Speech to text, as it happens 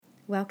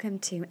Welcome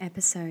to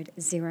episode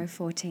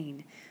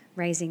 014,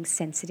 Raising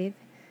Sensitive,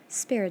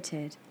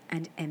 Spirited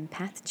and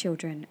Empath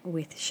Children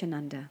with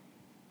Shanunda.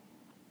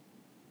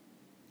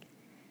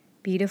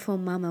 Beautiful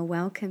mama,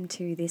 welcome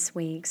to this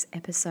week's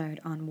episode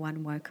on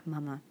One Woke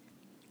Mama.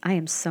 I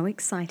am so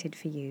excited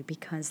for you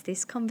because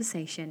this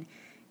conversation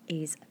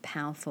is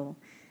powerful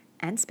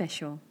and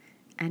special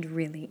and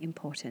really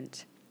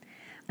important.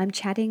 I'm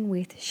chatting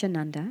with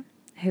Shanunda,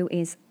 who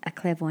is a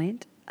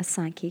clairvoyant, a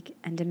psychic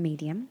and a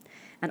medium,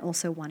 and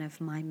also one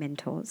of my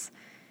mentors.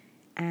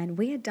 And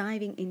we are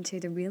diving into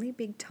the really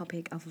big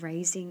topic of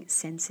raising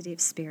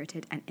sensitive,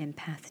 spirited and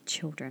empath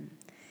children.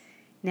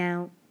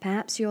 Now,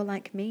 perhaps you're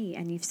like me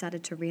and you've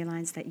started to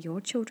realize that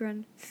your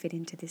children fit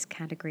into this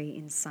category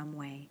in some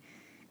way.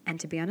 And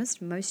to be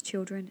honest, most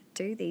children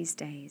do these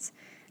days.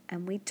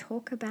 And we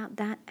talk about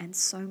that and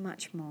so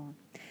much more.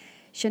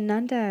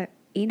 Shanunda,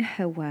 in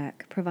her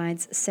work,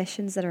 provides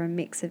sessions that are a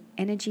mix of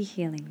energy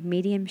healing,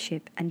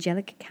 mediumship,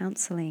 angelic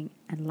counseling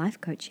and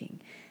life coaching,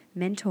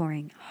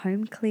 mentoring,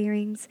 home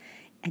clearings,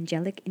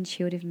 angelic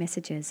intuitive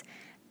messages,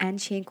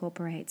 and she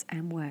incorporates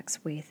and works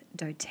with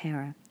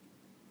doTERRA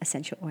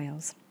essential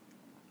oils.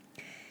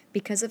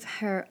 Because of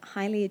her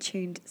highly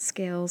attuned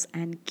skills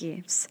and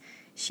gifts,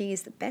 she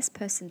is the best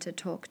person to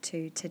talk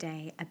to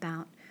today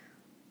about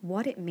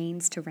what it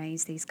means to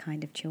raise these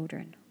kind of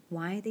children.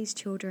 Why these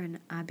children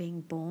are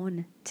being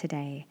born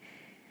today.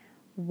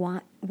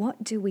 What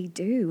do we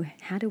do?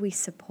 How do we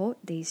support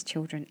these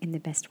children in the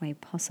best way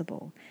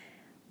possible?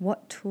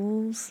 What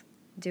tools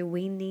do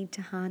we need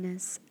to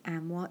harness,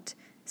 and what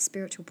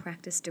spiritual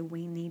practice do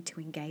we need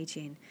to engage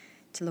in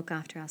to look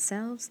after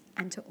ourselves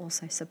and to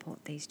also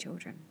support these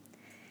children?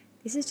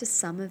 This is just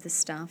some of the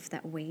stuff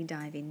that we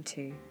dive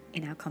into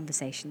in our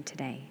conversation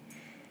today.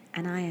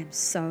 And I am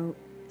so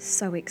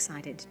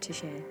excited to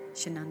share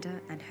Shanunda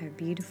and her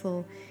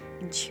beautiful,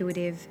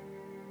 intuitive,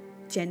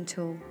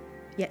 gentle,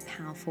 yet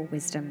powerful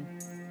wisdom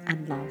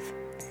and love.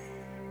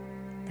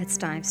 Let's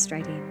dive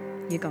straight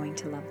in. You're going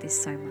to love this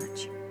so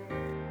much.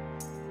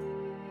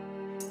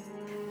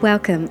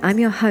 Welcome, I'm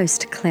your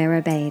host,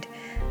 Claire Obaid.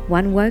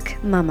 One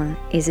Woke Mama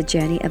is a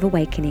journey of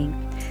awakening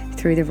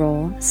through the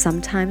raw,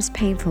 sometimes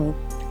painful,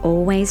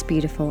 always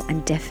beautiful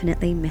and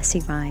definitely messy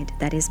ride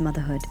that is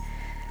motherhood.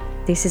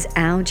 This is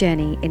our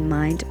journey in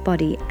mind,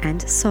 body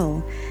and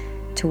soul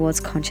towards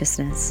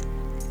consciousness.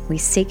 We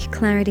seek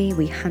clarity,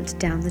 we hunt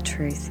down the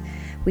truth,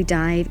 we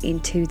dive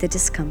into the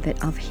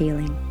discomfort of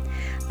healing,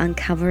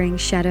 uncovering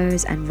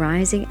shadows and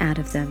rising out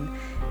of them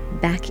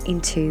back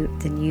into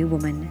the new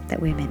woman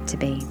that we're meant to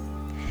be.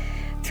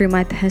 Through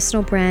my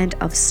personal brand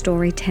of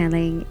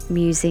storytelling,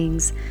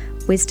 musings,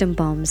 wisdom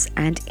bombs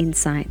and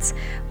insights,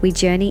 we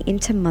journey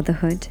into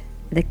motherhood,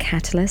 the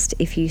catalyst,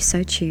 if you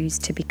so choose,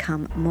 to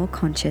become more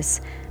conscious,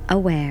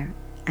 aware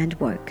and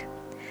woke.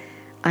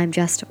 I'm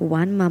just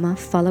one mama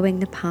following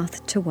the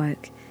path to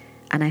woke,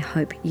 and I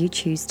hope you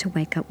choose to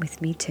wake up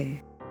with me too.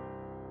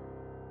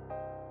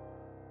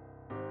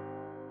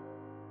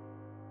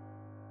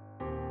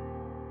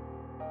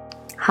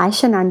 Hi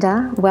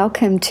Shanunda,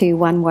 welcome to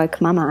One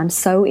Woke Mama. I'm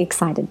so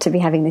excited to be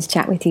having this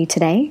chat with you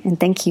today, and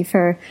thank you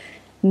for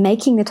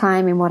making the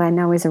time in what I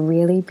know is a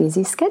really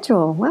busy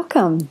schedule.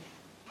 Welcome.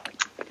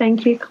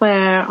 Thank you,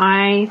 Claire.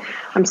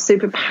 I'm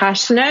super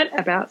passionate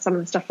about some of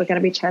the stuff we're going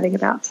to be chatting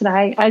about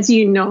today, as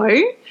you know,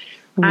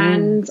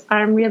 and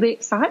I'm really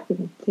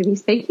excited to be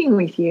speaking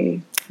with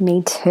you.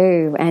 Me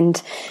too.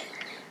 And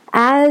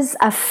as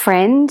a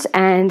friend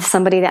and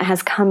somebody that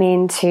has come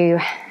in to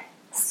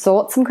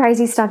sort some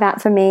crazy stuff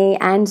out for me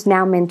and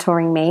now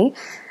mentoring me,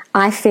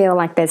 I feel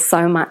like there's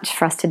so much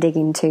for us to dig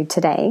into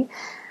today.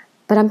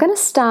 But I'm going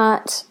to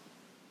start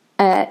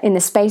in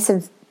the space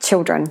of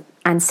children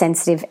and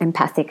sensitive,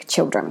 empathic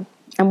children.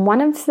 And one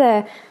of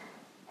the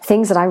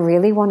things that I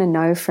really want to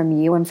know from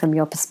you and from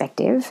your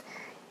perspective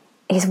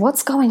is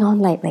what's going on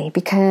lately,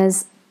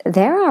 because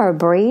there are a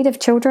breed of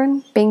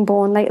children being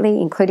born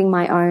lately, including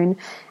my own,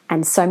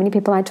 and so many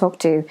people I talk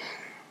to,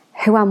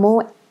 who are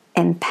more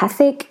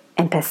empathic,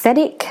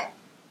 empathetic,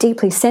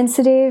 deeply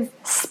sensitive,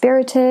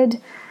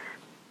 spirited,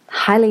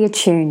 highly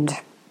attuned.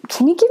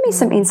 Can you give me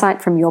some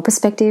insight from your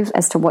perspective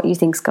as to what you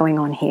think's going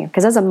on here?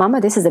 Because as a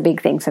mama, this is a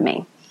big thing for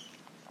me.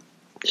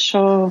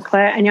 Sure,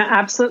 Claire, and you're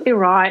absolutely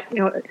right.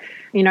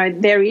 You know,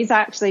 there is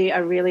actually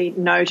a really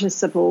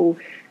noticeable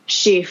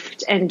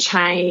shift and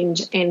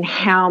change in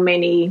how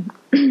many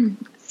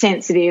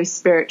sensitive,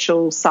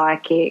 spiritual,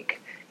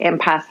 psychic,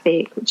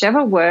 empathic,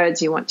 whichever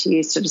words you want to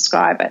use to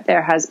describe it,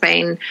 there has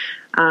been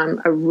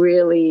a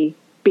really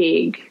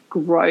big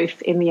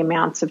growth in the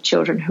amounts of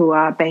children who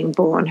are being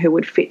born who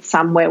would fit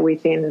somewhere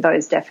within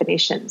those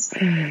definitions.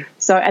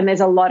 So, and there's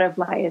a lot of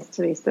layers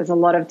to this. There's a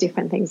lot of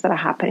different things that are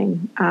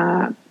happening.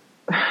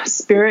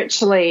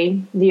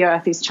 Spiritually, the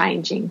earth is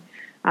changing.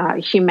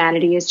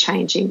 Humanity is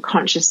changing.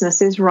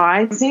 Consciousness is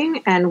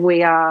rising, and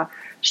we are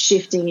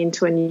shifting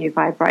into a new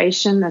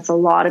vibration. There's a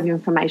lot of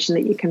information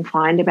that you can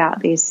find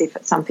about this if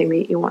it's something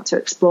that you want to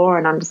explore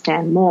and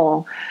understand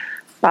more.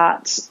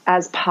 But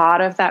as part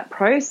of that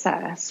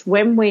process,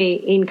 when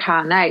we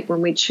incarnate,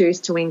 when we choose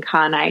to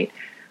incarnate,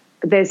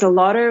 there's a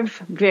lot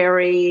of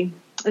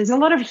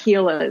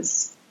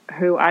healers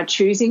who are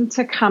choosing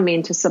to come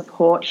in to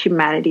support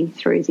humanity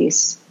through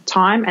this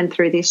time and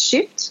through this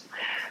shift.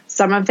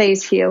 Some of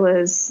these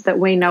healers that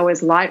we know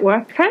as light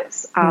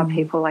workers are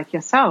people like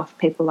yourself,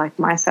 people like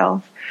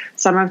myself.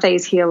 Some of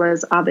these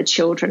healers are the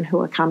children who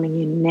are coming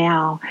in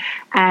now.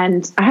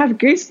 And I have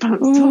goosebumps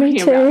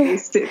talking about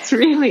this. It's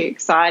really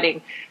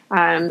exciting.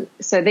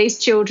 So these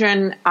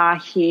children are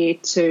here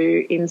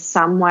to, in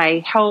some way,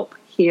 help,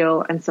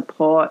 heal and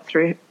support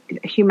through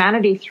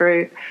humanity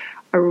through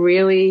a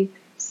really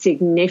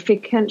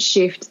significant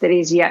shift that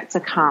is yet to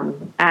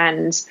come.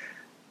 And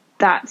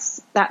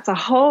that's a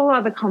whole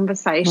other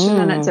conversation,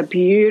 and it's a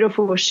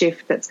beautiful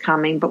shift that's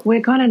coming, but we're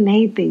going to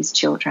need these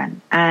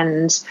children.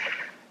 And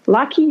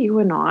lucky you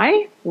and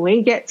I,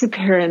 we get to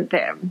parent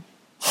them.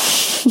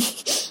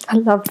 I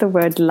love the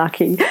word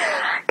lucky,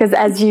 because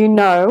as you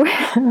know,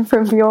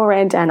 from your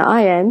end and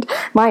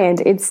my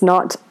end, it's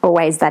not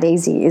always that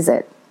easy, is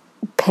it?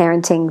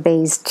 Parenting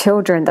these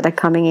children that are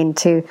coming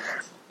into,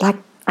 like,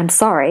 I'm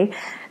sorry,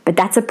 but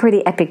that's a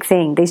pretty epic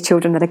thing. These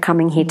children that are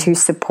coming here to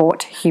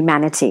support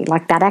humanity,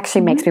 like that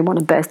actually makes me want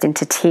to burst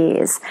into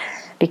tears,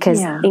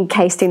 because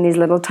encased in these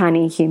little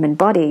tiny human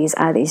bodies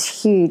are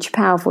these huge,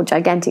 powerful,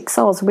 gigantic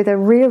souls with a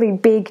really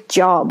big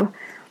job.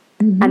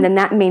 And then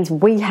that means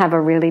we have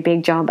a really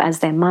big job as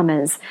their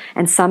mamas.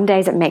 And some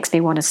days it makes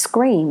me want to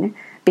scream,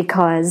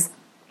 because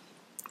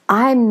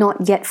I'm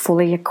not yet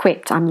fully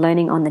equipped. I'm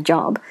learning on the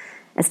job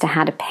as to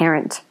how to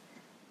parent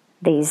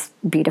these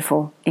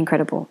beautiful,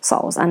 incredible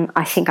souls. And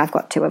I think I've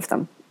got two of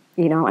them.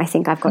 You know, I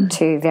think I've got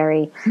two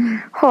very,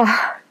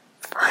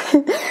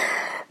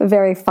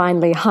 very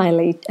finely,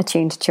 highly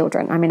attuned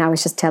children. I mean, I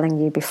was just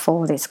telling you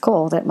before this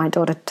call that my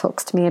daughter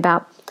talks to me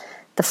about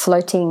the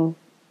floating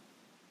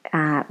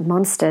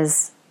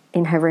monsters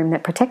in her room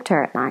that protect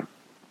her at night.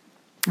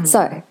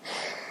 So,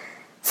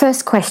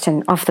 first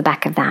question off the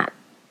back of that,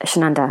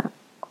 Shananda,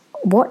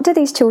 what do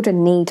these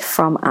children need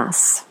from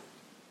us?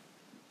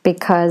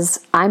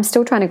 Because I'm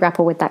still trying to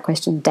grapple with that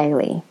question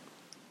daily.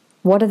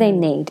 What do they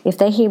need? If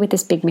they're here with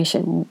this big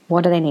mission,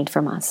 what do they need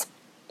from us?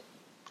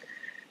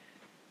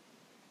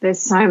 There's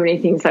so many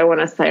things I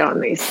want to say on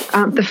this.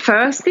 The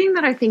first thing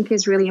that I think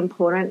is really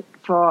important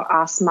for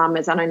us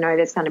mamas, and I know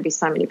there's going to be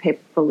so many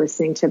people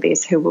listening to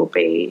this who will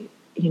be,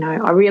 you know,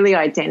 are really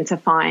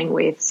identifying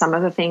with some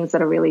of the things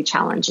that are really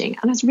challenging.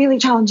 And it's really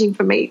challenging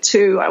for me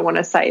too. I want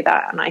to say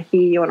that, and I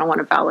hear you and I want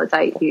to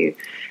validate you.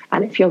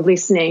 And if you're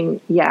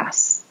listening,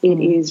 yes, it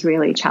is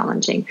really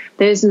challenging.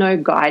 There's no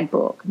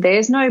guidebook.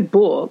 There's no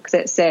book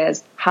that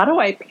says, how do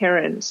I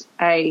parent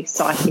a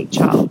psychic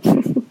child?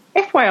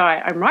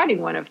 FYI, I'm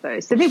writing one of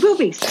those, so there will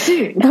be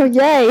soon. Oh,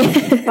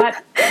 yay.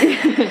 But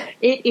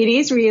it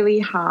is really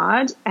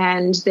hard,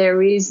 and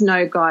there is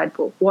no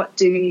guidebook. What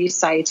do you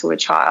say to a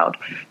child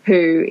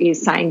who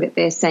is saying that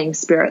they're seeing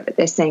spirit, that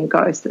they're seeing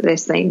ghosts, that they're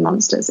seeing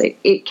monsters?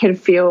 It can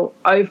feel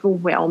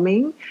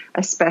overwhelming,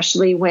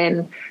 especially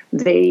when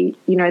the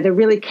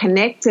really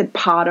connected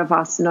part of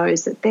us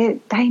knows that they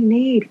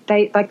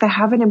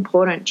have an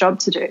important job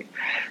to do.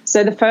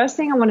 So the first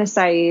thing I want to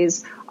say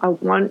is I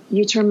want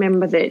you to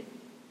remember that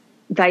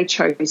they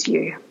chose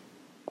you,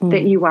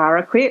 that you are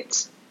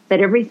equipped, that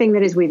everything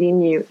that is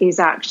within you is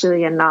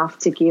actually enough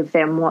to give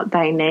them what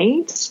they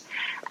need.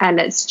 And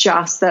it's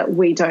just that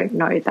we don't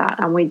know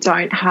that, and we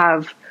don't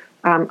have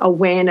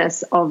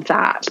awareness of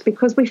that,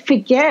 because we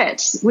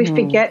forget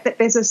that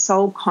there's a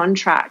soul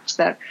contract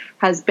that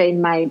has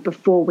been made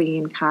before we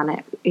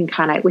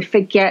incarnate. We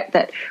forget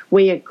that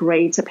we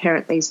agree to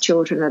parent these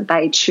children, that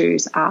they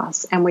choose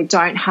us, and we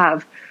don't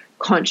have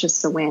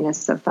conscious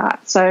awareness of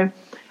that. So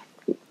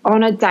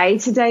on a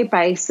day-to-day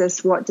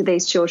basis, what do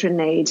these children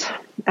need?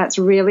 That's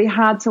really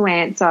hard to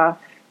answer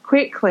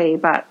quickly,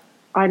 but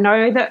I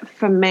know that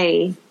for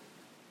me,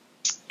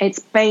 it's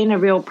been a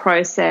real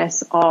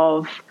process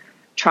of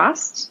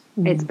trust.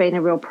 It's been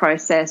a real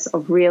process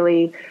of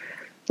really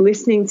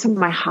listening to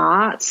my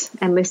heart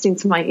and listening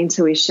to my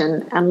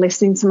intuition and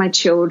listening to my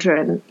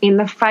children in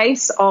the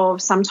face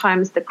of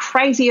sometimes the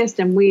craziest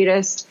and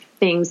weirdest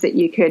things that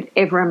you could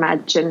ever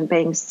imagine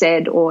being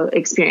said or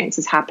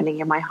experiences happening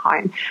in my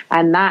home.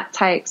 And that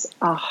takes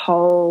a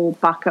whole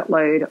bucket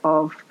load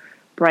of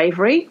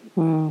bravery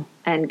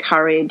and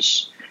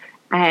courage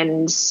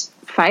and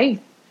faith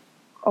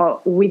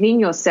within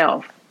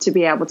yourself to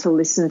be able to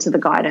listen to the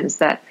guidance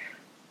that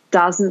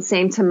doesn't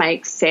seem to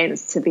make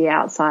sense to the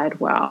outside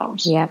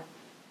world. Yep,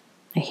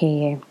 I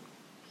hear you.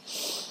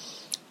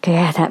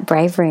 Yeah, that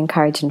bravery and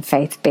courage and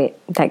faith bit,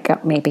 that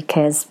got me,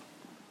 because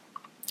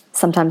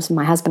sometimes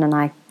my husband and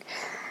I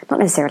not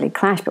necessarily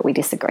clash, but we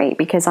disagree,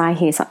 because I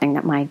hear something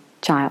that my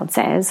child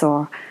says,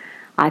 or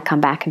I come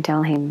back and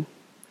tell him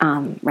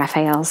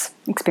Raphael's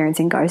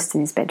experiencing ghosts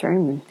in his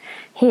bedroom, and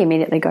he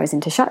immediately goes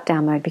into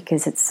shutdown mode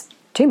because it's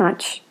too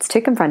much, it's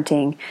too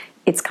confronting,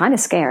 it's kind of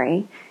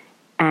scary,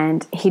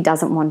 and he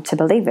doesn't want to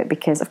believe it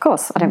because, of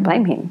course, I don't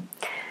blame him.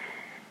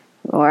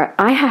 Or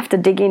I have to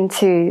dig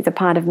into the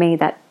part of me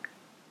that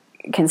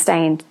can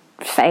stay in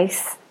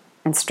faith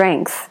and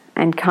strength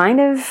and kind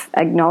of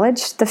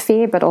acknowledge the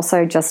fear, but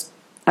also just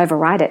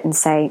override it and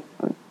say,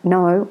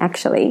 no,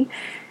 actually,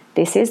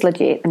 this is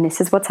legit and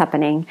this is what's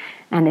happening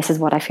and this is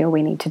what I feel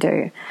we need to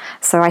do.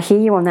 So I hear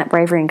you on that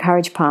bravery and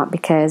courage part,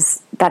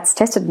 because that's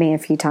tested me a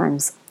few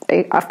times.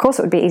 Of course,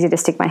 it would be easy to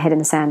stick my head in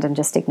the sand and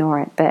just ignore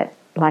it. But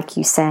like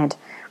you said,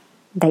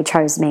 they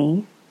chose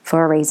me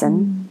for a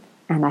reason.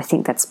 And I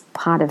think that's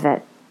part of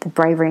it, the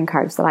bravery and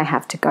courage that I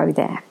have to go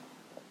there.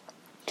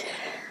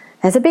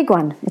 There's a big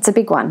one. It's a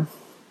big one.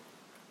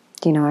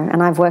 You know,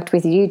 and I've worked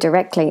with you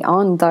directly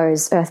on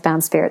those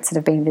earthbound spirits that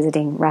have been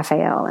visiting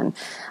Raphael and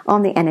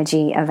on the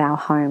energy of our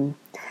home.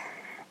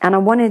 And I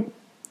want to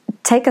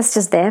take us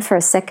just there for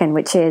a second,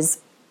 which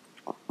is,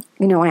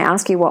 you know, I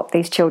ask you what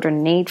these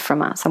children need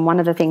from us. And one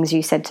of the things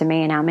you said to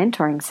me in our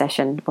mentoring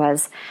session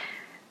was,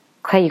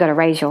 okay, you got to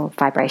raise your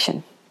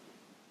vibration.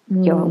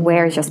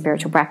 Where is your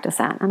spiritual practice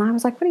at? And I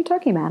was like, what are you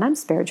talking about? I'm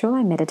spiritual.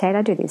 I meditate.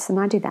 I do this and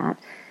I do that.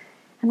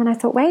 And then I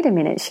thought, wait a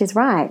minute, she's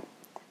right.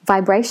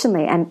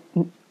 Vibrationally,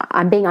 and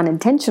I'm being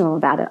unintentional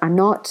about it. I'm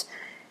not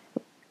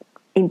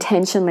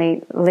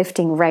intentionally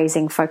lifting,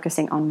 raising,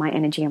 focusing on my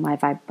energy and my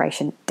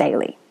vibration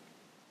daily.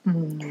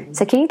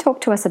 So can you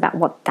talk to us about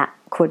what that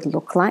could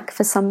look like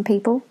for some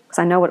people? Because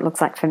I know what it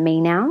looks like for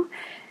me now.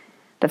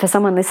 But for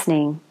someone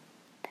listening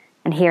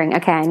and hearing,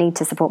 okay, I need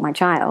to support my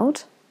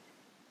child,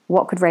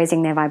 what could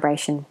raising their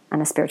vibration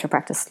and a spiritual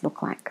practice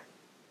look like?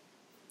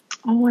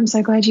 Oh, I'm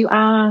so glad you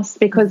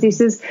asked, because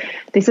this is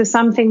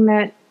something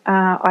that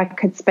I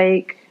could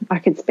speak.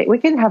 We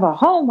could have a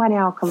whole 1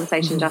 hour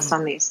conversation just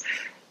on this.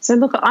 So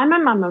look, I'm a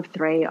mum of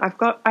three. I've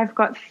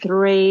got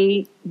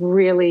three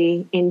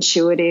really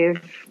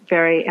intuitive,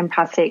 very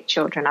empathic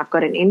children. I've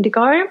got an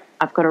indigo,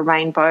 I've got a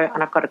rainbow,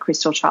 and I've got a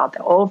crystal child.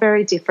 They're all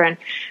very different,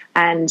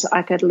 and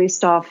I could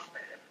list off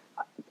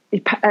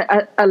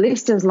a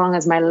list as long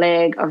as my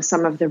leg of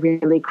some of the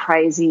really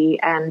crazy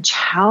and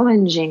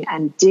challenging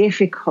and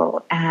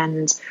difficult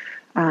and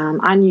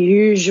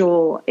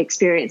unusual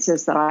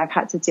experiences that I've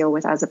had to deal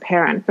with as a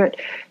parent. But,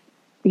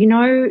 you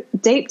know,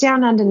 deep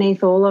down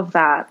underneath all of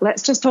that,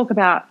 let's just talk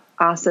about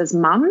us as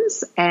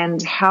mums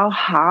and how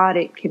hard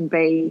it can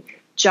be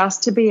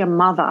just to be a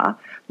mother,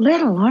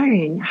 let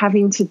alone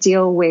having to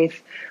deal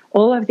with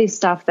all of this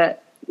stuff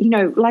that, you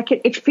know, like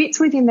it fits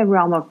within the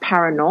realm of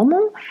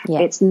paranormal. Yeah.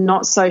 It's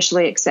not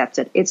socially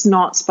accepted. It's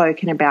not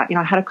spoken about. You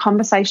know, I had a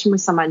conversation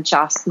with someone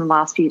just in the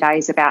last few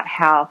days about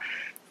how,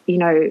 you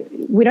know,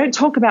 we don't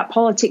talk about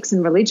politics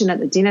and religion at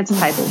the dinner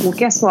table. Well,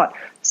 guess what?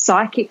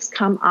 Psychics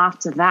come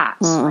after that.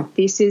 Like,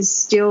 this is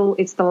still,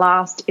 it's the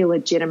last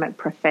illegitimate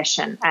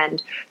profession,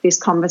 and this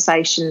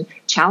conversation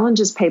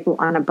challenges people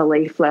on a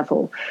belief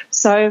level.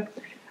 So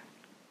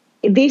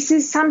this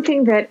is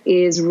something that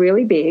is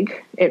really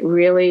big. It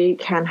really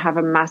can have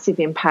a massive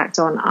impact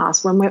on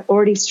us when we're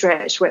already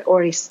stretched, we're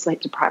already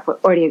sleep deprived, we're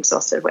already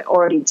exhausted, we're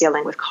already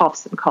dealing with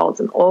coughs and colds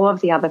and all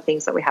of the other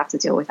things that we have to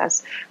deal with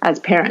as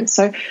parents.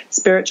 So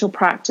spiritual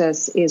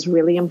practice is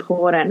really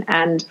important.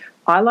 And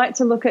I like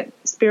to look at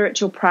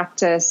spiritual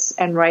practice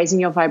and raising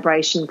your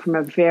vibration from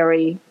a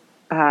very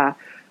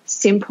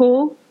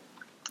simple,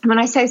 when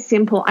I say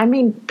simple, I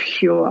mean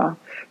pure.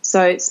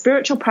 So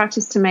spiritual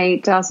practice to me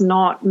does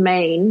not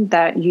mean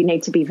that you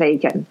need to be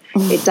vegan.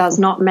 It does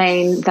not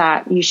mean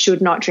that you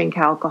should not drink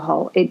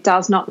alcohol. It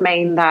does not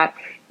mean that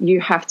you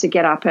have to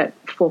get up at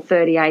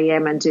 4:30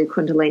 a.m. and do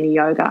Kundalini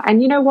yoga.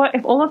 And you know what?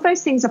 If all of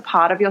those things are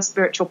part of your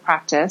spiritual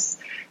practice,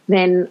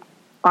 then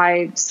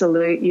I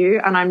salute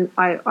you, and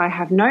I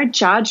have no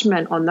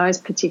judgment on those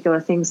particular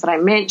things that I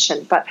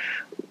mentioned. But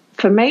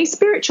for me,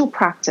 spiritual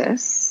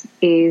practice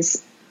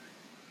is,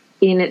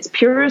 in its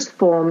purest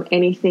form,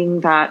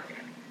 anything that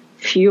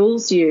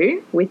fuels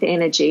you with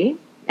energy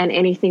and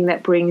anything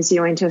that brings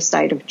you into a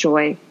state of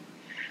joy.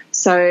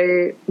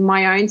 So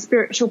my own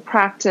spiritual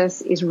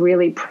practice is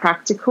really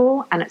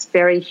practical, and it's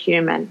very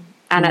human.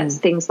 And it's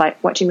things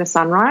like watching the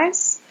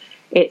sunrise.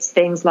 It's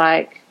things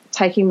like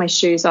taking my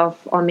shoes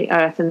off on the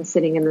earth and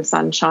sitting in the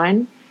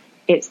sunshine.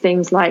 It's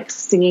things like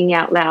singing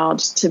out loud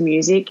to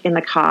music in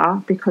the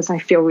car because I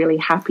feel really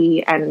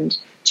happy and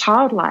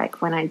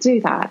childlike when I do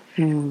that.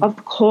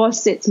 Of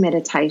course, it's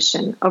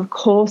meditation. Of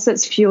course,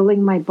 it's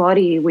fueling my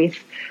body with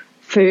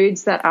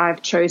foods that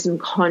I've chosen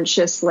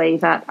consciously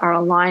that are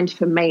aligned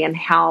for me and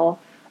how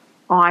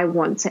I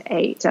want to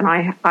eat. And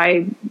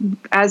I,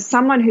 as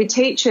someone who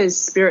teaches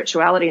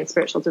spirituality and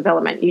spiritual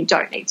development, you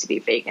don't need to be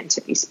vegan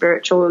to be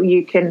spiritual.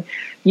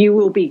 You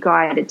will be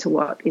guided to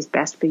what is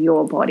best for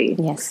your body.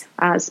 Yes.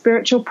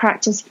 Spiritual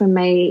practice for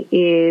me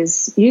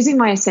is using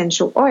my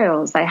essential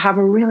oils. They have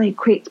a really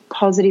quick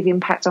positive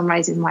impact on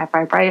raising my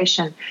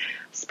vibration.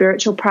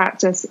 Spiritual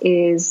practice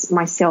is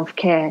my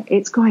self-care.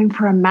 It's going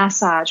for a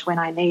massage when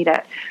I need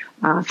it.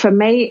 For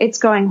me, it's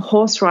going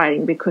horse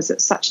riding because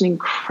it's such an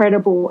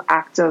incredible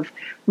act of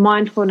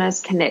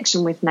mindfulness,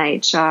 connection with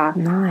nature,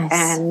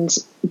 and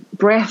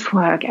breath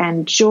work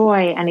and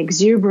joy and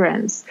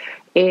exuberance.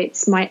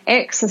 It's my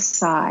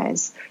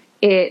exercise.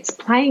 It's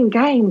playing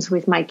games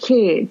with my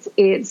kids.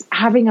 It's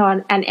having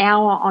an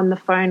hour on the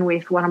phone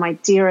with one of my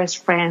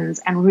dearest friends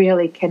and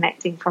really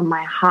connecting from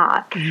my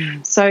heart.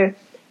 So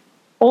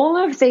all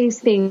of these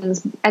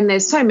things, and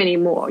there's so many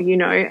more, you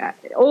know,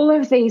 all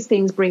of these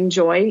things bring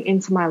joy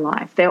into my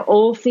life. They're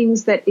all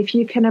things that, if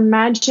you can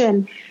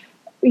imagine,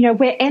 you know,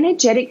 we're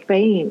energetic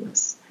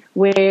beings.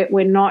 We're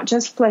not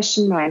just flesh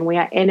and bone. We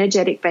are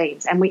energetic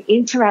beings, and we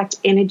interact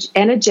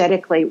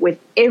energetically with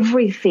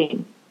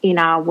everything in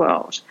our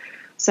world.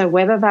 So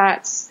whether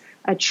that's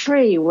a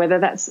tree, whether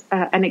that's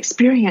an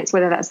experience,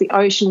 whether that's the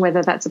ocean,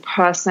 whether that's a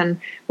person,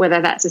 whether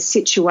that's a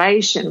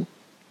situation,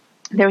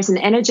 there is an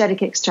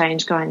energetic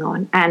exchange going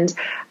on. And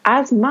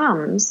as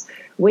mums,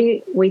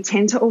 we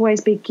tend to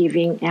always be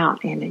giving out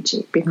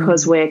energy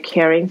because we're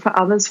caring for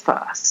others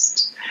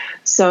first.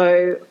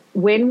 So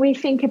when we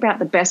think about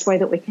the best way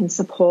that we can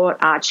support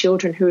our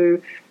children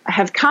who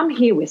have come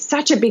here with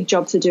such a big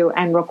job to do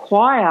and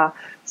require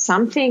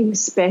something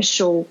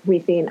special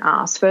within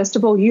us, first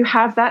of all, you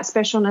have that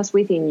specialness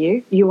within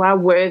you. You are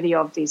worthy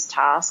of this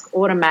task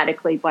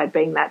automatically by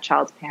being that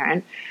child's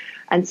parent.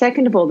 And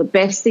second of all, the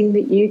best thing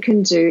that you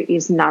can do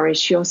is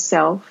nourish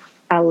yourself,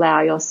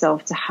 allow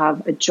yourself to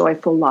have a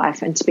joyful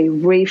life and to be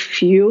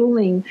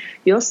refueling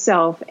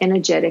yourself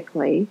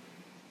energetically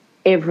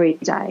every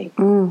day.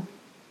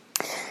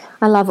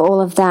 I love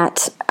all of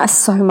that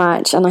so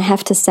much. And I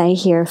have to say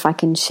here, if I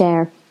can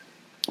share,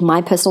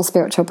 my personal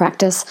spiritual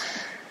practice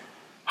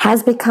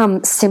has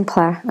become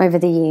simpler over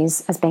the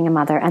years as being a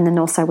mother, and then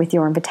also with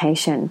your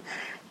invitation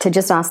to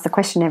just ask the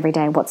question every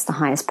day, what's the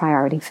highest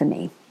priority for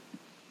me?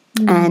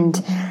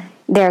 And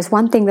there's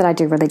one thing that I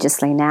do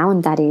religiously now,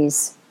 and that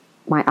is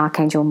my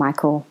Archangel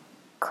Michael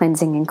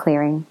cleansing and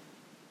clearing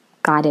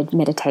guided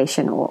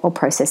meditation or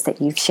process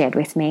that you've shared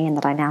with me and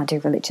that I now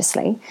do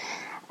religiously.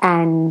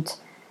 And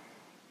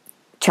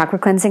chakra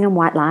cleansing and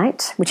white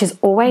light, which is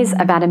always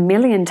about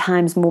 1,000,000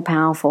 times more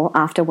powerful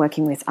after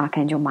working with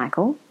Archangel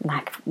Michael.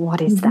 Like,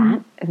 what is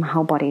that? My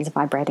whole body is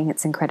vibrating.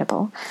 It's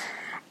incredible.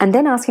 And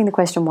then asking the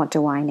question, what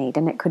do I need?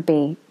 And it could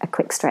be a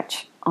quick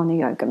stretch on the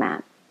yoga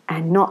mat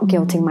and not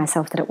guilting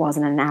myself that it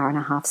wasn't an hour and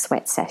a half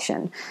sweat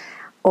session.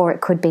 Or it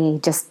could be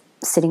just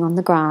sitting on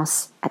the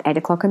grass at 8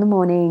 o'clock in the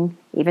morning,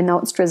 even though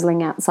it's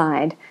drizzling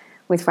outside,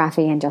 with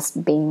Rafi and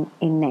just being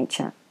in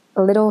nature.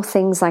 Little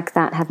things like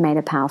that have made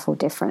a powerful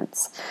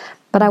difference.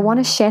 But I want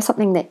to share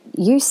something that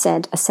you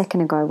said a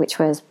second ago, which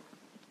was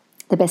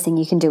the best thing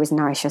you can do is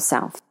nourish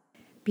yourself.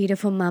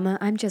 Beautiful mama,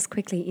 I'm just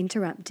quickly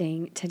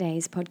interrupting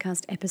today's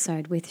podcast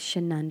episode with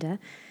Shananda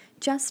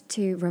just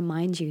to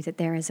remind you that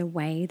there is a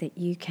way that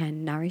you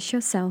can nourish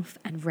yourself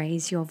and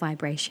raise your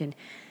vibration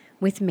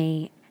with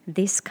me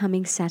this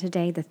coming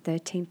Saturday, the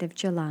 13th of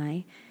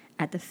July,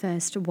 at the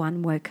first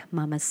One Woke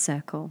Mamas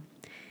Circle,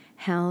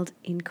 held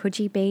in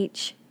Coogee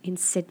Beach in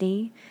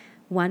Sydney,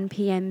 1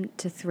 p.m.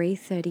 to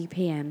 3:30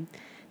 p.m.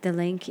 The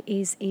link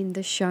is in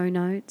the show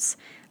notes.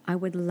 I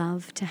would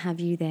love to have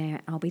you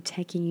there. I'll be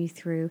taking you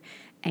through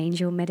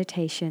angel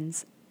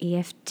meditations,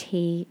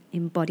 EFT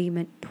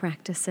embodiment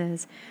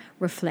practices,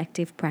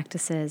 reflective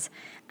practices,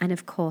 and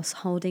of course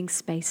holding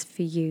space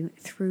for you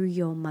through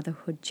your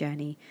motherhood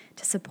journey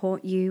to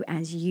support you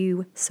as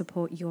you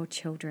support your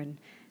children,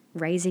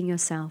 raising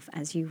yourself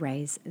as you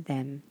raise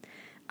them.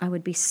 I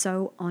would be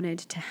so honored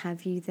to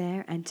have you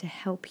there and to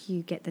help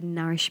you get the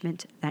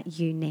nourishment that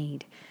you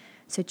need.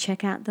 So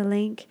check out the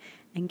link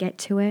and get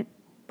to it.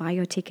 Buy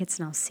your tickets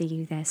and I'll see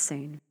you there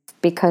soon.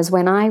 Because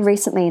when I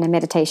recently in a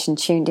meditation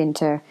tuned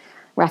into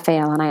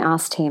Raphael and I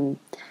asked him,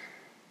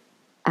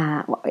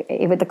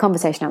 with the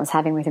conversation I was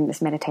having with him,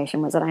 this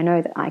meditation was that I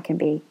know that I can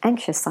be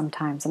anxious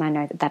sometimes and I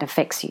know that that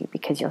affects you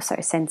because you're so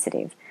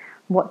sensitive.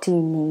 What do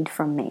you need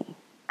from me?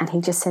 And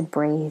he just said,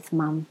 breathe,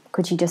 Mum.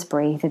 Could you just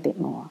breathe a bit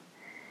more?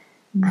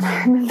 And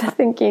I remember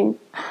thinking,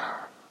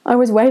 I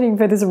was waiting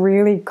for this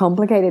really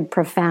complicated,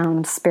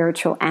 profound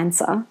spiritual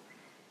answer.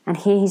 And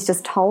here he's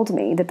just told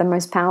me that the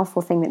most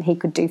powerful thing that he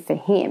could do for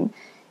him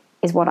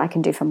is what I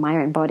can do for my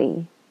own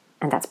body,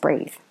 and that's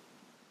breathe.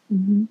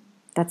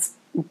 That's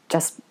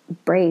just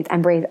breathe,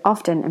 and breathe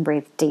often and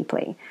breathe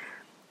deeply.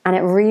 And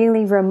it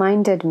really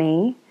reminded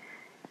me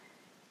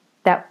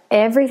that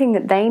everything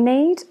that they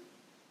need,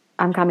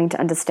 I'm coming to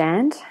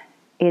understand,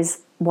 is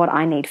what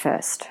I need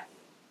first.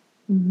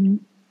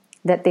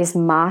 That this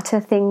martyr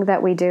thing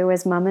that we do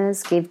as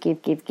mamas, give,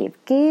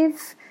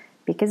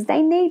 because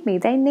they need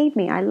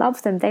me, I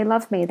love them, they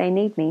love me, they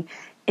need me,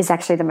 is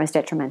actually the most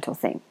detrimental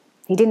thing.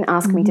 He didn't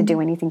ask me to do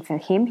anything for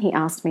him, he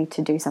asked me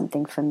to do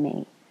something for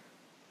me.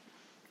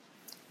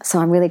 So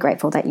I'm really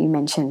grateful that you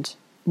mentioned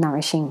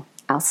nourishing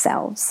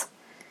ourselves,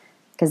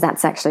 because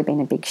that's actually been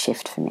a big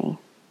shift for me.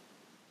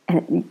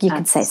 And you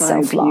could say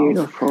self-love.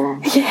 Beautiful.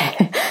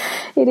 Yeah,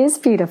 it is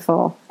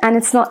beautiful. And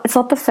it's not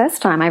the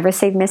first time. I've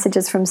received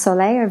messages from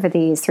Soleil over the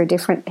years through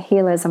different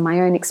healers and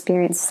my own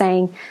experience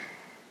saying,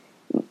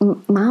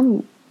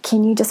 Mum,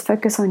 can you just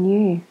focus on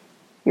you?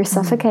 You're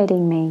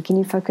suffocating me. Can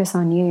you focus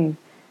on you?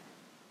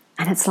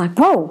 And it's like,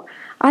 whoa,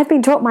 I've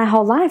been taught my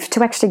whole life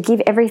to actually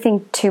give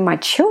everything to my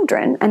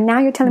children, and now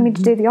you're telling me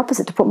to do the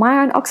opposite, to put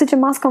my own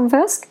oxygen mask on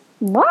first?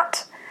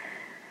 What?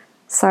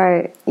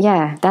 So,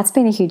 yeah, that's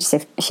been a huge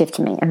shift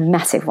to me, a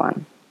massive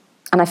one.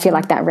 And I feel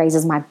like that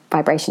raises my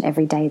vibration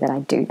every day that I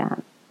do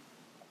that.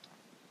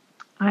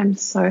 I'm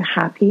so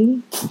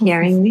happy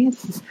hearing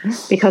this,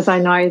 because I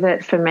know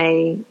that for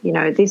me, you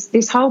know,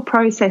 this whole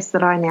process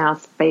that I now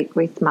speak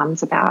with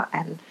mums about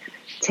and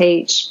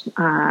teach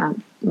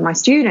my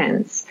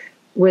students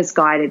was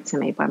guided to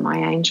me by my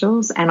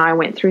angels, and I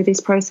went through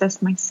this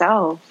process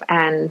myself,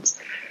 and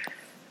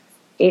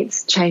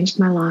it's changed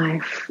my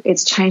life.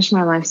 It's changed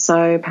my life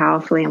so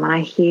powerfully. And when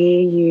I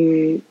hear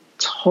you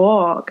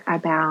talk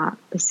about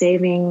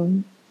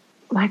receiving,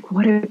 like,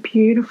 what a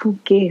beautiful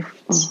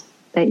gift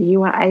that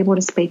you are able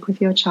to speak with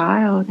your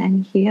child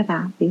and hear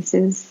that. This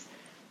is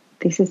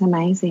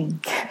amazing.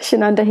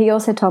 Shenunda, he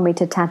also told me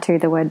to tattoo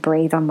the word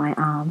breathe on my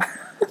arm.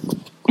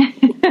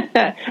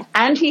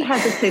 And he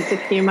has a sense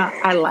of humour.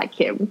 I like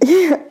him.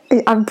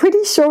 I'm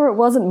pretty sure it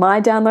wasn't my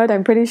download.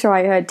 I'm pretty sure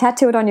I heard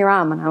tattoo it on your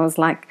arm, and I was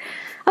like,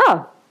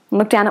 oh,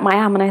 looked down at my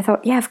arm and I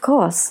thought, yeah, of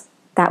course.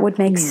 That would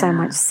make so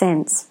much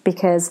sense,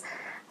 because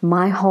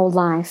my whole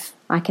life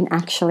I can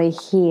actually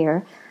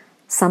hear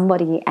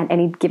somebody at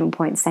any given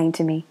point saying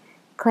to me,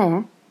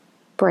 Claire,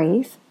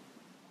 breathe.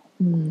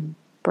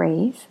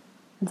 Breathe.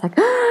 It's like,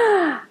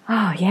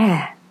 oh,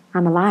 yeah,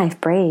 I'm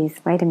alive, breathe.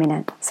 Wait a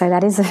minute. So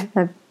that is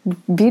a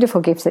beautiful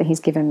gift that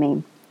he's given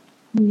me.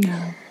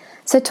 Yeah.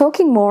 So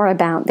talking more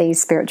about these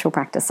spiritual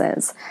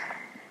practices,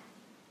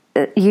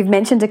 you've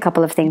mentioned a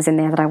couple of things in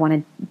there that I want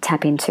to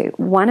tap into.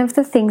 One of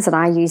the things that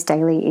I use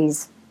daily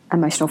is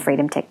emotional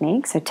freedom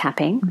technique, so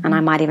tapping, and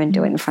I might even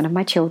do it in front of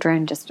my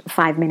children, just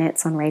 5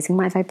 minutes on raising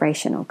my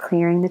vibration or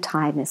clearing the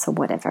tiredness or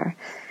whatever.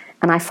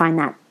 And I find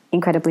that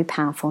incredibly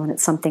powerful, and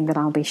it's something that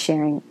I'll be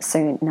sharing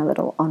soon in a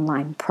little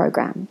online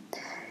program.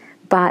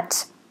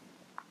 But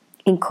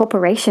in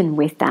cooperation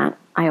with that,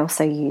 I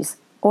also use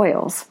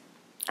oils,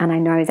 and I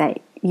know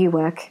that you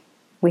work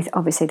with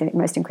obviously the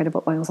most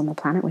incredible oils on the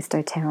planet with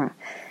doTERRA.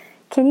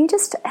 Can you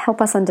just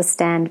help us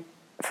understand,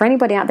 for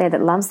anybody out there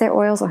that loves their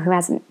oils or who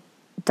hasn't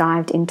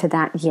dived into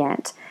that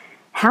yet,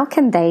 how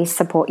can they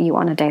support you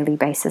on a daily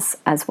basis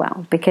as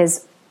well?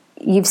 Because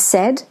you've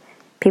said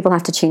people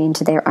have to tune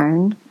into their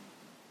own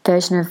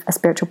version of a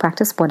spiritual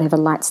practice, whatever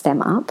lights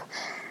them up.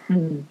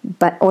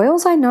 But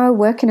oils, I know,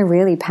 work in a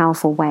really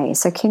powerful way.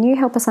 So can you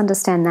help us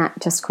understand that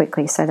just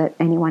quickly, so that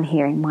anyone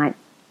hearing might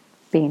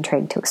be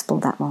intrigued to explore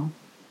that more?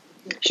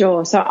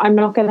 Sure. So I'm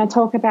not going to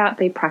talk about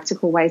the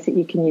practical ways that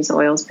you can use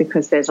oils,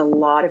 because there's a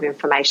lot of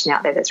information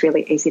out there that's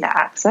really easy to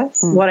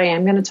access. What I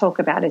am going to talk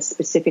about is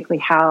specifically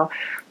how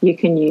you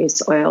can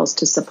use oils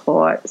to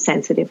support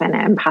sensitive and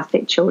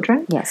empathic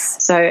children.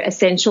 Yes. So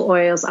essential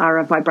oils are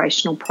a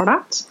vibrational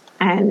product,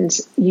 and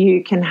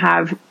you can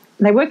have,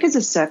 they work as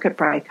a circuit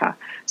breaker.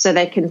 So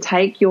they can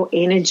take your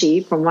energy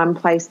from one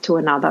place to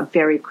another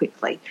very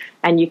quickly,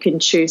 and you can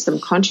choose them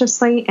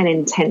consciously and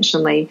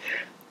intentionally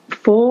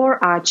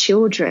for our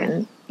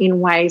children in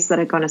ways that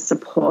are going to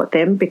support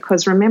them,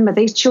 because remember,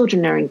 these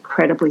children are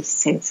incredibly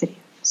sensitive.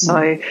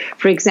 So,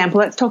 for example,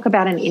 let's talk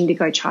about an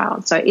indigo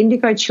child. So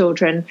indigo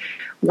children,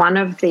 one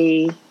of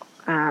the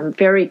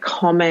very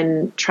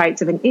common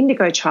traits of an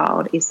indigo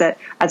child is that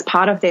as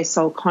part of their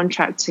soul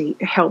contract to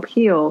help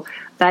heal,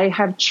 they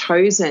have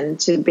chosen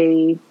to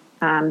be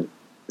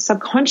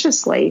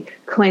subconsciously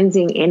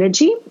cleansing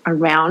energy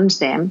around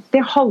them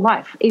their whole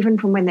life, even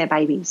from when they're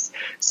babies.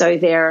 So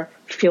they're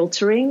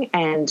filtering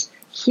and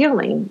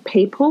healing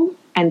people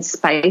and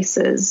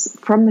spaces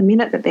from the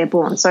minute that they're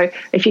born. So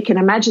if you can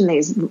imagine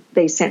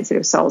these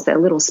sensitive souls, they're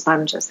little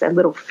sponges, they're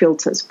little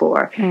filters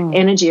for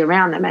energy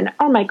around them. And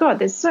oh my God,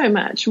 there's so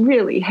much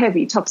really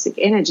heavy toxic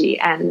energy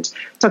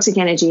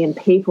in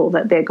people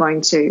that they're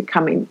going to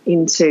come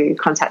into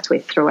contact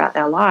with throughout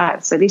their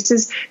lives. So this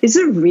is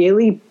a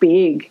really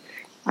big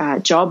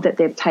job that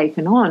they've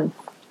taken on.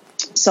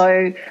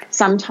 So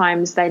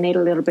sometimes they need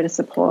a little bit of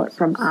support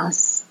from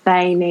us.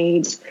 They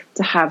need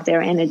to have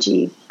their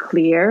energy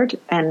cleared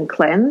and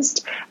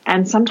cleansed,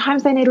 and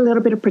sometimes they need a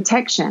little bit of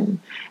protection.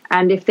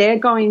 And if they're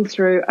going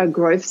through a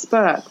growth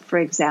spurt, for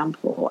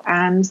example,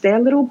 and their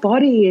little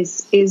body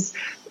is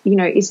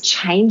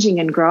changing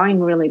and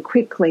growing really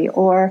quickly,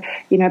 or,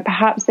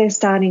 perhaps they're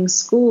starting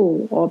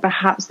school, or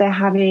perhaps they're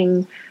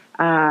having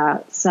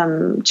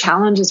some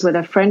challenges with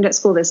a friend at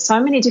school. There's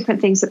so many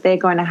different things that they're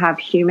going to have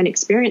human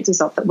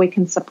experiences of that we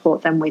can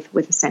support them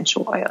with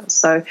essential oils.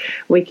 So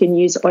we can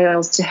use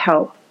oils to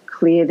help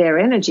clear their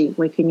energy.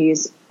 We can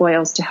use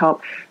oils to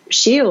help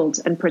shield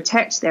and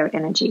protect their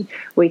energy.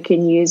 We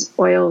can use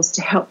oils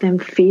to help them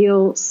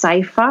feel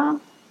safer,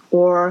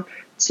 or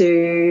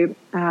to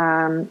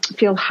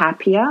feel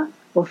happier,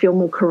 or feel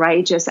more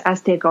courageous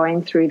as they're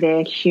going through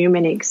their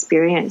human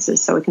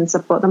experiences. So we can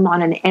support them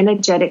on an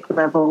energetic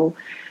level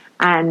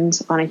and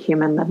on a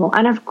human level.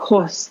 And of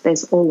course,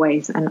 there's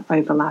always an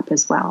overlap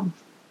as well.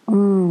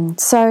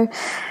 So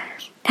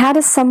how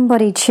does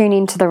somebody tune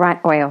into the right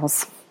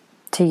oils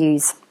to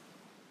use?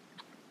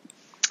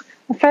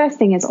 The first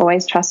thing is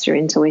always trust your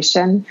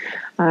intuition.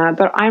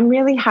 But I'm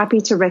really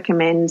happy to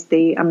recommend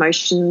the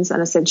Emotions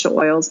and Essential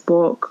Oils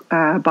book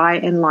by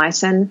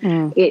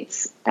Enlighten.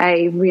 It's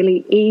a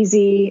really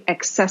easy,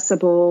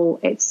 accessible,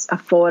 it's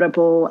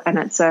affordable, and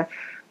it's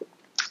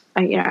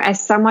as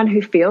someone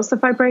who feels the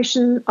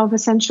vibration of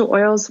essential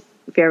oils,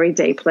 very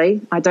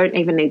deeply. I don't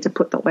even need to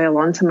put the oil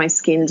onto my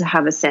skin to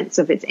have a sense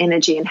of its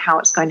energy and how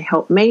it's going to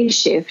help me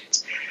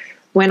shift.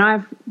 When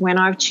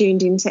I've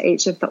tuned into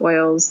each of the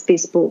oils,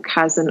 this book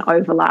has an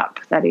overlap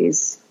that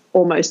is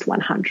almost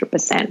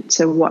 100%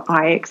 to what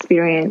I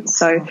experience.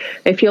 So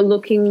if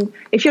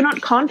you're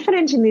not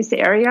confident in this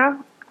area,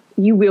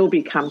 you will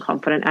become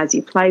confident as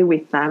you play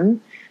with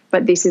them.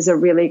 But this is a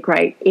really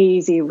great,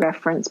 easy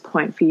reference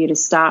point for you to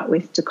start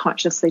with, to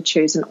consciously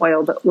choose an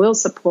oil that will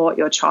support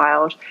your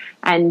child.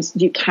 And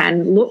you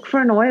can look for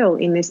an oil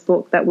in this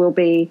book that will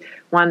be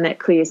one that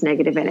clears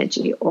negative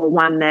energy, or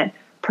one that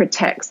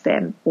protects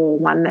them, or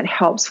one that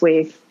helps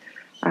with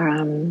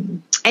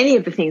any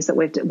of the things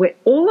that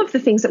all of the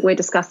things that we're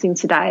discussing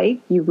today.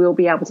 You will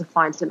be able to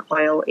find an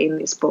oil in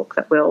this book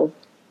that will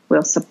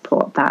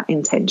support that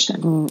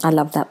intention. I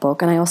love that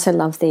book. And I also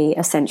love the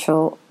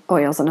Essential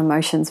Oils and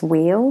Emotions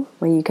wheel,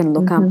 where you can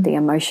look up the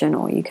emotion,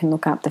 or you can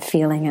look up the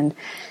feeling, and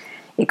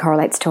it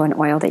correlates to an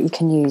oil that you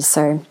can use.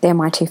 So they're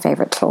my two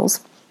favorite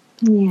tools.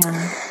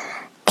 Yeah.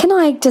 Can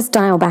I just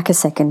dial back a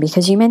second,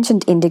 because you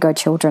mentioned indigo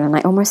children, and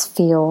I almost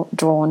feel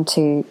drawn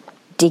to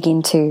dig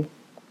into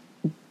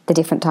the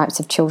different types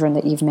of children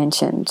that you've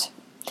mentioned.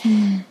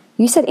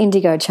 You said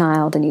indigo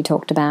child, and you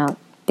talked about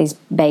these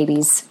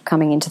babies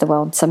coming into the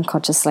world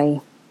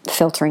subconsciously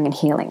filtering and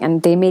healing,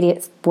 and the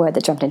immediate word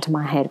that jumped into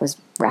my head was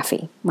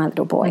Rafi, my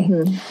little boy.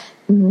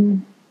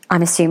 I'm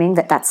assuming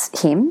that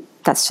that's him.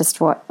 That's just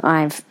what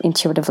I've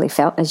intuitively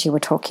felt as you were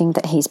talking,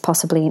 that he's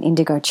possibly an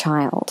indigo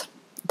child,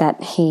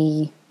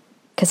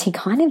 because he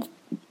kind of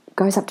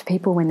goes up to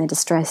people when they're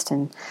distressed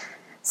and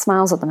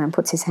smiles at them and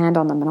puts his hand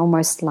on them and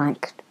almost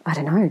like, I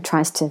don't know,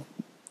 tries to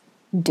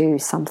do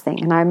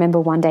something. And I remember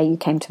one day you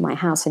came to my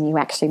house and you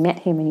actually met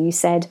him, and you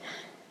said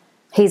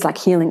he's like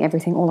healing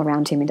everything all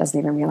around him. He doesn't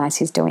even realize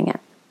he's doing it.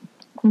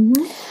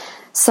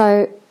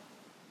 So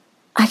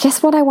I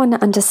guess what I want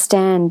to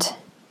understand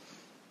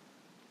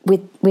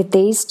with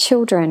these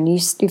children,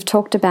 you've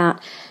talked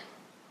about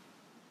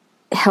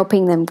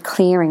helping them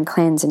clear and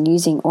cleanse and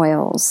using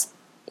oils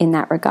in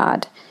that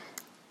regard.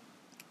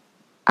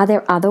 Are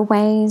there other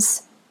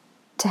ways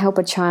to help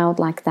a child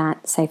like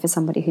that, say for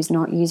somebody who's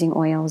not using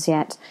oils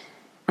yet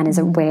and is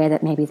aware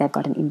that maybe they've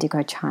got an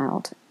indigo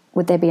child?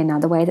 Would there be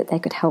another way that they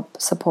could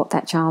help support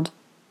that child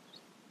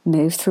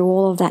move through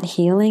all of that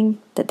healing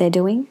that they're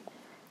doing?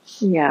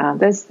 Yeah,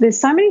 there's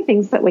so many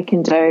things that we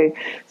can do.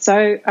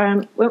 So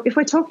if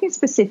we're talking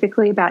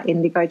specifically about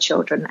indigo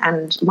children,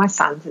 and my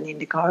son's an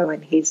indigo,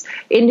 and his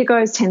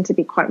indigos tend to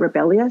be quite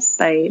rebellious.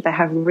 They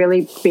have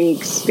really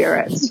big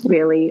spirits,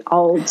 really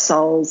old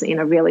souls in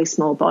a really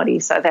small body.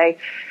 So they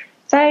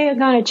are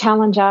going to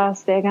challenge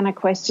us. They're going to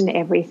question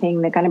everything.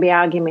 They're going to be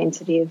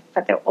argumentative,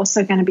 but they're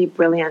also going to be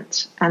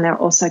brilliant, and they're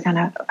also going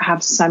to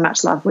have so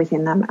much love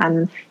within them.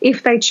 And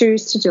if they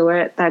choose to do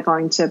it, they're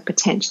going to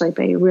potentially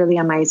be really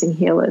amazing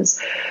healers.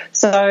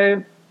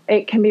 So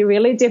it can be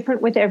really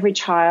different with every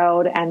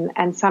child,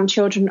 and some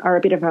children are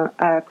a bit of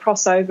a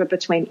crossover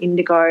between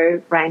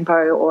indigo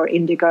rainbow or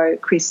indigo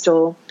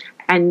crystal.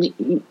 And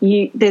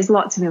there's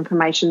lots of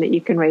information that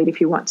you can read if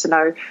you want to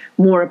know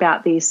more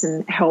about this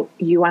and help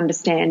you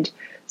understand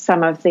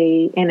some of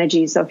the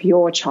energies of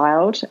your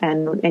child,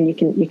 and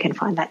you can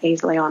find that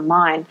easily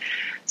online.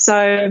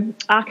 So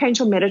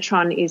Archangel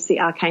Metatron is the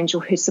archangel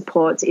who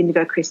supports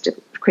indigo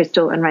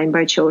crystal and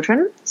rainbow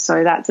children.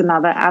 So that's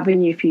another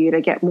avenue for you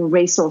to get more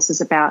resources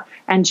about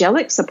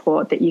angelic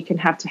support that you can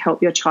have to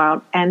help your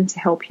child and to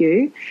help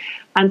you.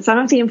 And some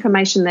of the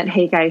information that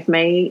he gave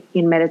me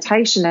in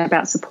meditation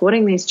about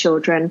supporting these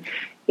children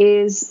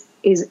is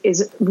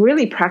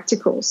really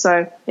practical.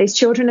 So these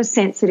children are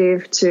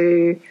sensitive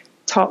to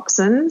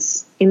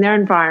toxins in their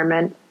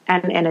environment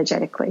and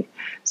energetically.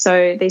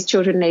 So these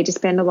children need to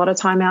spend a lot of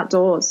time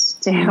outdoors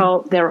to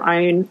help their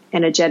own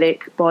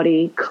energetic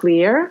body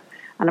clear.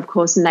 And, of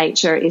course,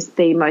 nature is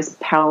the most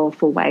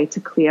powerful way to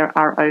clear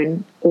our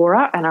own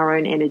aura and our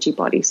own energy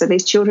body. So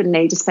these children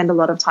need to spend a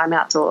lot of time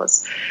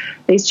outdoors.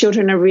 These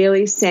children are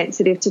really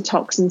sensitive to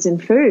toxins in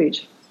food.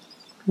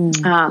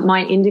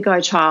 My indigo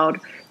child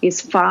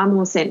is far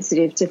more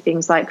sensitive to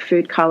things like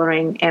food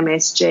colouring,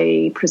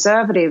 MSG,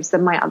 preservatives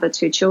than my other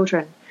two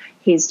children.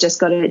 He's just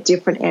got a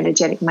different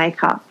energetic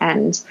makeup,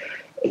 and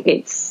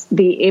it's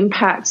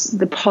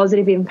the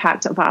positive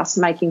impact of us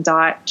making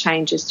diet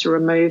changes to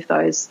remove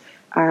those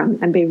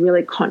and be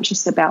really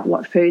conscious about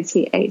what foods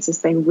he eats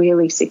has been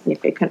really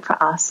significant for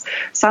us.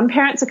 Some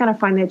parents are going to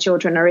find their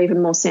children are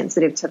even more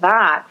sensitive to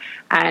that,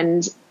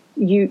 and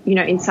you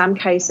know, in some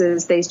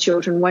cases these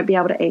children won't be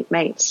able to eat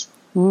meat.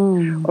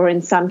 Or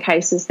in some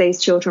cases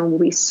these children will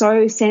be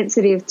so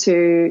sensitive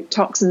to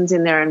toxins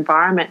in their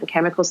environment and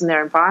chemicals in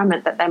their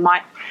environment that they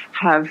might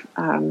have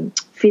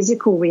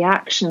physical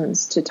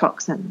reactions to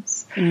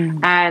toxins.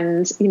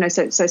 And, you know,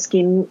 so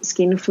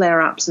skin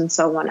flare-ups and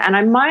so on. And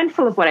I'm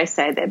mindful of what I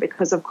say there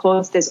because, of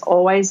course, there's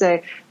always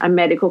a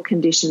medical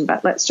condition,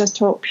 but let's just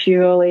talk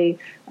purely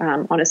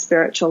on a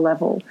spiritual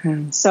level.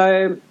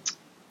 So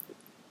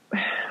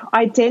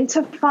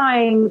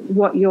identifying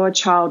what your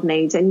child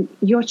needs, and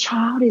your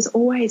child is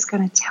always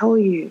going to tell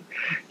you.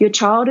 Your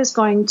child is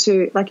going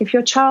to, like if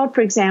your child,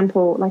 for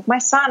example, like my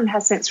son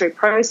has sensory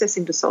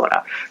processing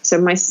disorder,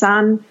 so my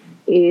son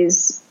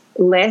is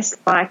less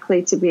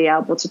likely to be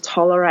able to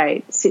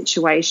tolerate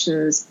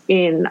situations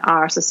in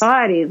our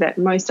society that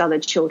most other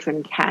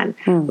children can.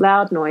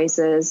 Loud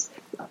noises,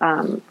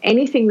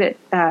 anything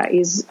that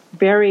is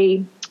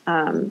very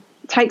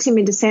takes him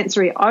into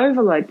sensory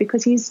overload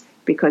because he's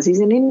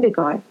an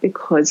indigo,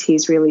 because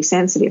he's really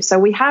sensitive. So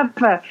we have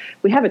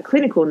a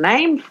clinical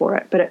name for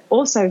it, but it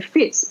also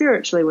fits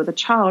spiritually with a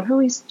child who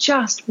is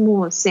just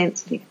more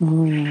sensitive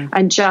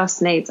and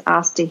just needs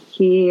us to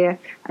hear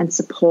and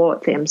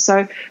support them.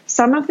 So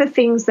some of the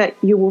things that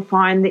you will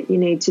find that you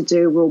need to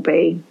do will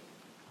be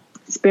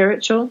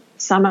spiritual.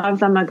 Some of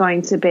them are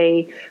going to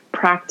be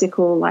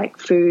practical, like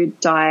food,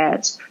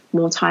 diet,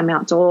 more time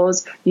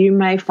outdoors. You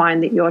may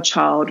find that your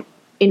child,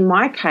 in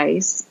my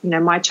case,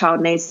 my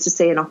child needs to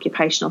see an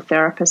occupational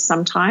therapist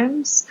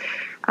sometimes.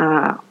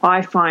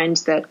 I find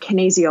that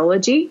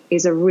kinesiology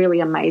is a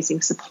really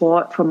amazing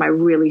support for my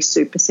really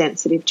super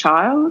sensitive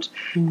child,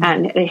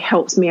 and it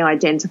helps me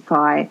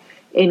identify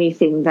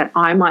anything that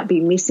I might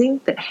be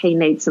missing that he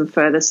needs some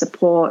further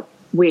support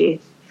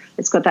with.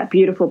 It's got that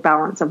beautiful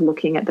balance of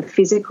looking at the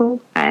physical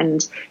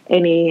and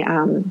any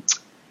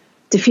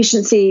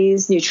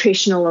deficiencies,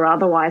 nutritional or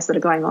otherwise, that are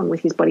going on with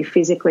his body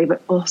physically,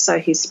 but also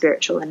his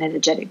spiritual and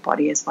energetic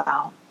body as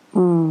well.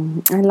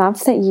 I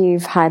love that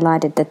you've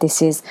highlighted that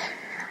this is,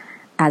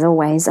 as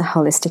always, a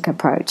holistic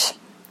approach,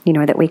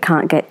 that we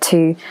can't get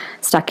too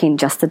stuck in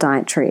just the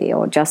dietary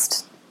or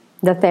just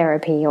the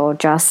therapy or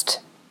just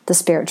the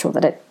spiritual,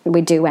 that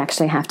we do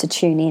actually have to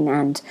tune in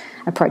and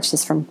approach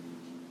this from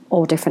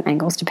all different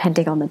angles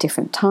depending on the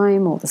different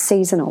time or the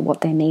season or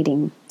what they're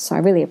needing. So I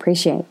really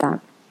appreciate that,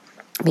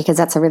 because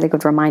that's a really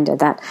good reminder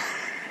that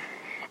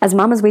as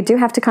mamas, we do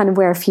have to kind of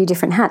wear a few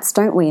different hats,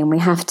 don't we? And we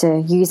have to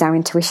use our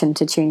intuition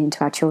to tune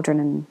into our children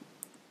and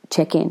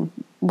check in.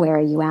 Where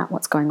are you at?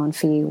 What's going on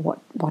for you?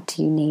 What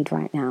do you need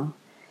right now?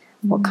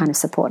 What kind of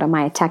support? Am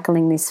I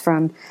tackling this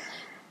from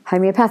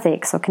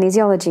homeopathics or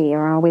kinesiology, or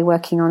are we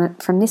working on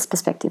it from this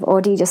perspective?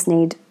 Or do you just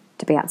need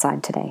to be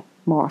outside today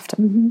more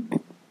often?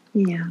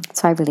 Yeah.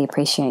 So I really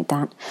appreciate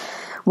that.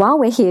 While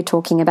we're here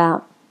talking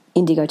about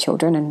indigo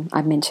children, and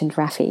I've mentioned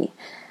Rafi,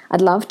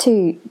 I'd love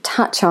to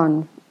touch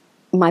on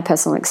my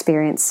personal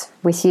experience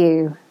with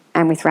you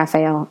and with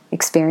Raphael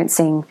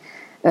experiencing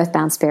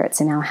earthbound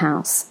spirits in our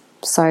house.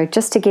 So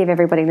just to give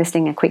everybody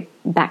listening a quick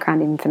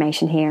background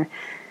information here,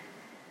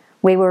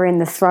 we were in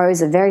the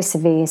throes of very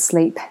severe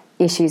sleep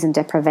issues and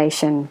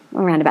deprivation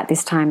around about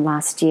this time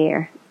last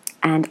year.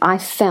 And I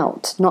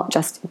felt not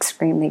just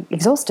extremely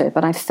exhausted,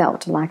 but I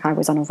felt like I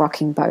was on a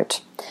rocking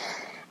boat.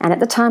 And at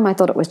the time, I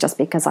thought it was just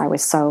because I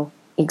was so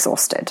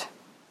exhausted.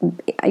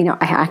 I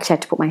actually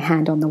had to put my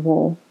hand on the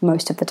wall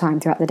most of the time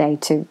throughout the day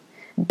to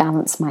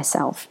balance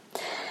myself.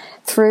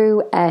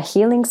 Through a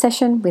healing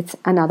session with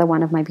another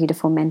one of my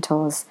beautiful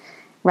mentors,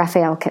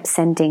 Raphael kept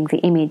sending the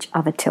image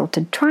of a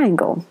tilted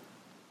triangle.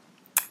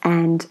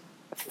 And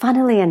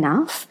funnily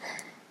enough,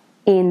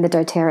 in the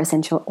doTERRA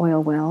essential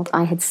oil world,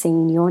 I had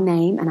seen your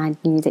name and I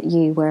knew that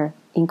you were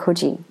in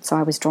Coogee, so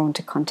I was drawn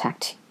to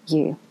contact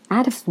you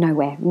out of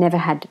nowhere. Never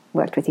had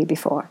worked with you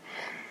before.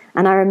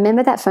 And I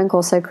remember that phone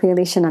call so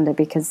clearly, Shanunda,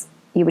 because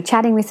you were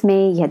chatting with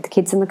me, you had the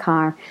kids in the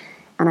car,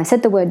 and I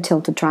said the word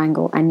tilted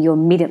triangle, and you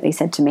immediately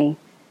said to me,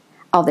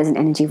 oh, there's an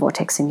energy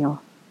vortex in your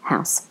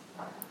house.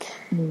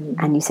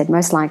 And you said,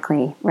 most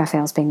likely,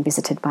 Raphael's being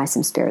visited by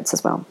some spirits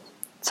as well.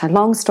 So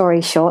long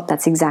story short,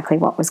 that's exactly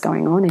what was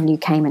going on, and you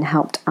came and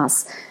helped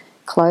us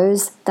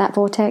close that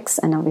vortex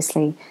and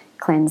obviously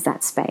cleanse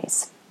that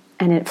space.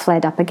 And it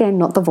flared up again,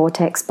 not the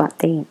vortex, but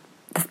the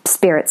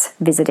spirits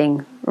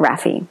visiting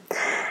Rafi,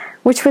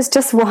 which was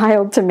just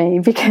wild to me,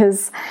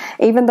 because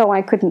even though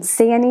I couldn't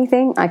see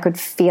anything, I could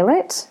feel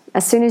it.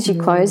 As soon as you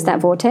closed that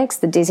vortex,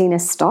 the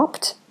dizziness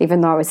stopped.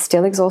 Even though I was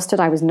still exhausted,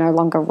 I was no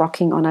longer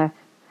rocking on a,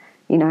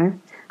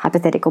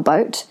 hypothetical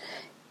boat.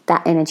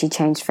 That energy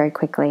changed very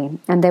quickly.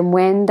 And then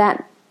when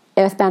that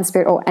earthbound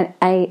spirit, or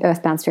a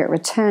earthbound spirit,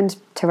 returned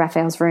to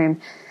Raphael's room,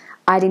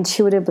 I'd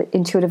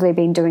intuitively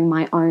been doing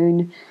my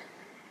own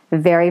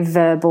very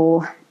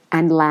verbal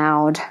and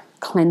loud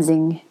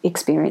cleansing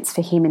experience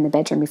for him in the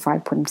bedroom before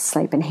I'd put him to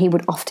sleep. And he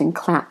would often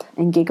clap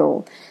and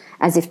giggle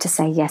as if to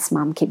say, yes,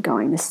 Mum, keep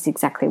going. This is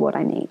exactly what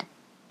I need.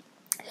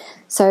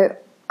 So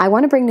I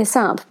want to bring this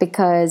up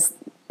because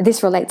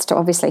this relates to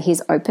obviously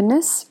his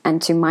openness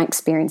and to my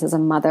experience as a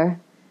mother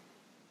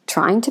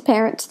trying to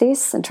parent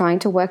this and trying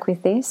to work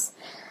with this.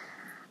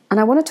 And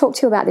I want to talk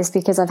to you about this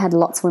because I've had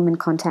lots of women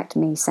contact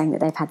me saying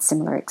that they've had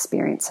similar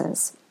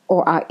experiences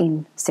or are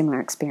in similar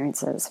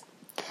experiences.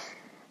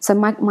 So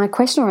my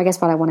question, or I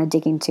guess what I want to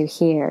dig into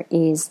here,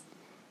 is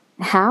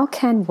how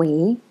can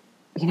we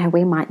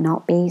might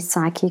not be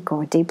psychic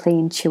or deeply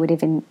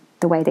intuitive in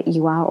the way that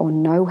you are, or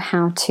know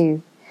how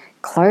to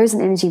close an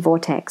energy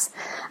vortex,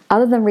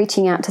 other than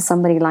reaching out to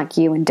somebody like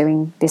you and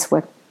doing this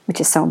work, which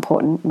is so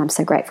important, and I'm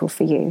so grateful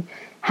for you.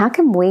 How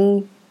can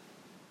we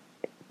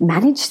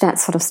manage that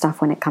sort of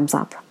stuff when it comes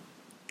up?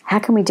 How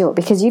can we do it?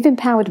 Because you've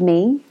empowered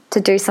me to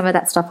do some of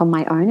that stuff on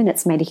my own, and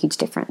it's made a huge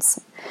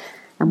difference.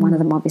 And one of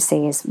them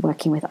obviously is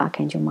working with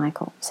Archangel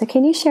Michael. So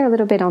can you share a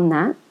little bit on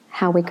that,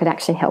 how we could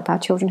actually help our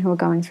children who are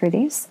going through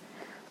this?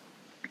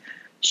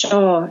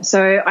 Sure.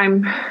 So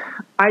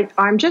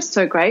I'm just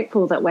so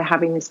grateful that we're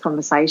having this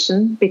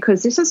conversation,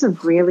 because this is a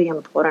really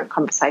important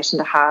conversation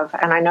to have.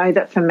 And I know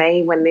that for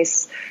me, when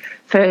this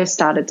first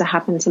started to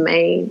happen to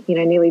me,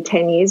 nearly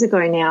 10 years ago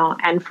now,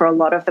 and for a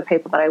lot of the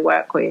people that I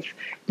work with,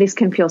 this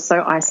can feel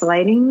so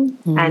isolating,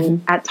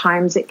 and at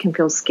times it can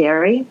feel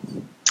scary,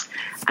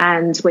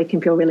 and we can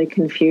feel really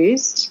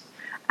confused,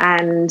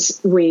 and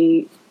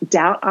we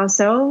doubt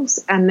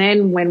ourselves. And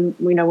then when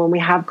we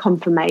have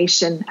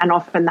confirmation, and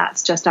often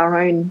that's just our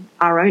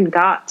own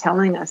gut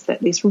telling us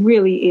that this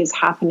really is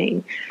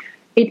happening,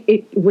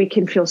 we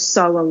can feel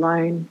so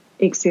alone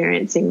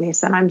experiencing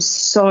this. And I'm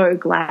so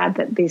glad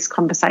that this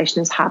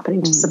conversation is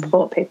happening to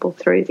support people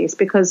through this,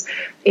 because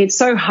it's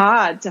so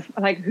hard to,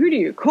 who do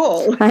you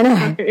call? I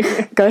know.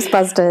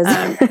 Ghostbusters.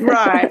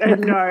 Right.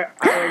 No,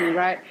 irony,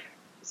 right?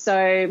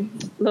 So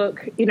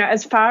look,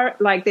 as far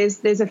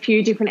there's a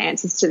few different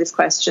answers to this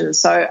question.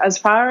 So as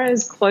far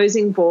as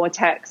closing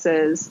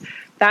vortexes,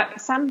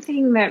 that's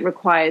something that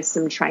requires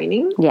some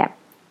training. Yeah.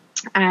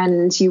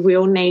 And you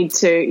will need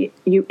to,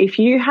 if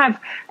you have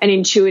an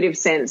intuitive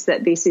sense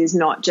that this is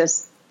not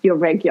just your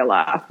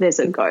regular, there's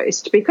a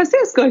ghost, because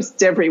there's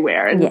ghosts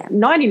everywhere, and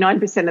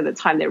 99% of the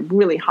time they're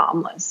really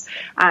harmless.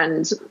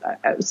 And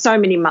so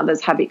many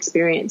mothers have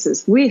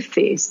experiences with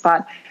this.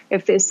 But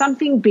if there's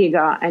something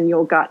bigger and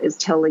your gut is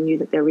telling you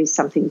that there is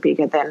something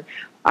bigger, then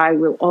I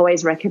will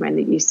always recommend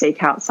that you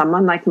seek out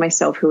someone like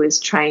myself who is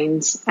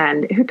trained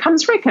and who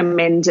comes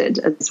recommended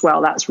as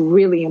well. That's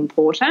really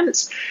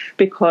important,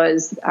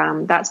 because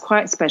that's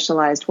quite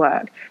specialized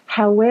work.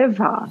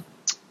 However,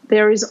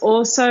 there is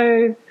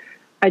also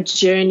a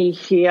journey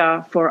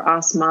here for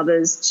us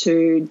mothers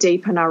to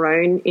deepen our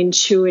own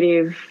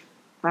intuitive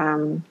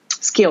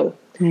skill.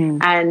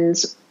 And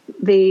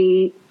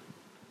the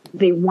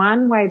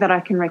one way that I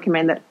can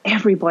recommend that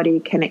everybody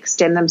can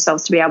extend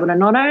themselves to be able to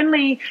not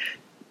only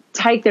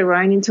take their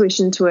own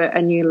intuition to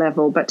a new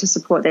level, but to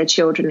support their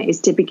children,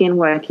 is to begin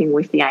working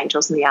with the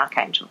angels and the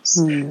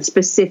archangels,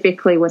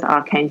 specifically with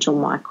Archangel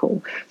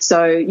Michael.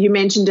 So you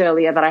mentioned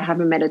earlier that I have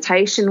a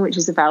meditation which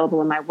is available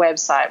on my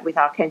website with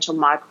Archangel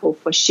Michael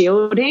for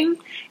shielding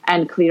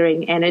and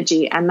clearing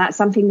energy, and that's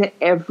something that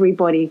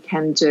everybody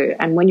can do.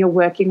 And when you're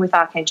working with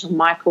Archangel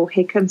Michael,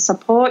 he can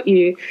support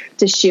you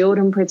to shield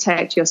and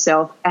protect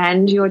yourself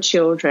and your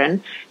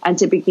children, and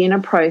to begin a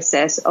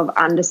process of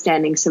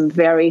understanding some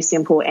very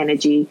simple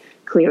energy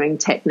clearing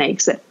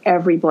techniques that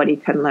everybody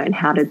can learn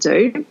how to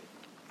do.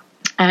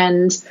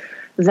 And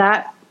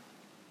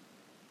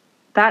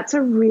that's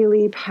a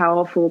really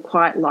powerful,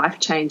 quite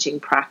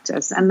life-changing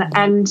practice. And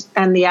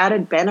the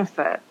added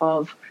benefit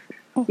of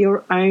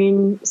your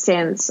own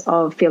sense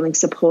of feeling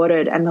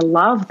supported, and the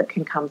love that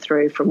can come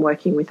through from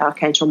working with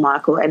Archangel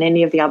Michael and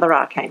any of the other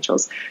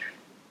archangels,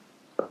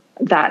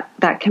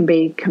 that can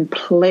be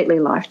completely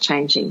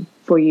life-changing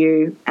for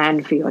you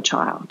and for your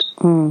child.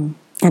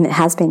 And it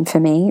has been for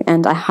me,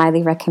 and I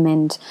highly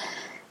recommend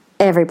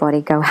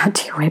everybody go out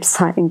to your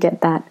website and get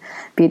that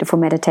beautiful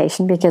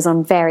meditation, because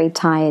on very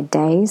tired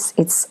days,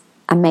 it's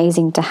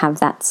amazing to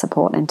have that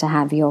support and to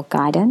have your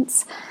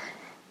guidance.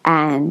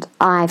 And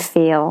I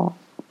feel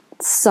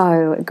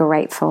so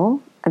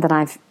grateful that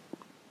I've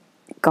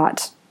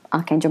got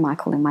Archangel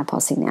Michael in my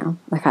posse now.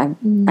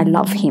 I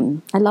love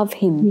him. I love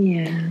him.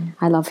 Yeah.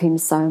 I love him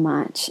so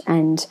much.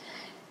 And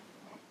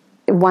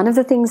one of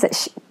the things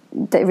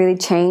that really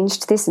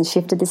changed this and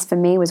shifted this for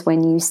me was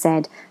when you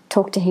said,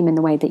 talk to him in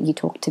the way that you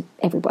talk to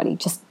everybody.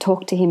 Just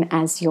talk to him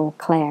as your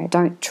Claire.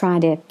 Don't try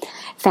to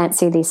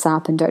fancy this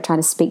up, and don't try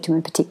to speak to him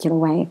in a particular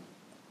way.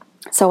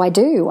 So I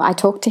do. I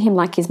talk to him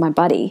like he's my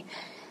buddy.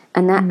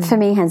 And that for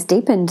me has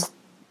deepened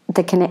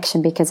the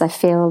connection, because I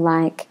feel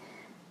like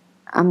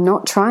I'm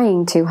not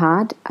trying too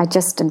hard. I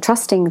just am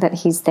trusting that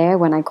he's there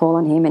when I call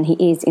on him, and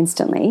he is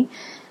instantly.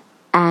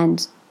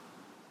 And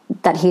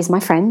that he's my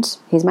friend,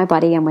 he's my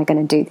buddy, and we're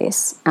going to do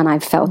this. And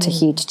I've felt a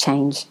huge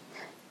change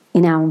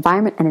in our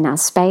environment and in our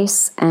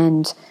space.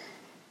 And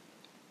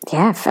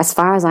yeah, as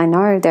far as I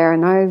know, there are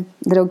no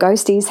little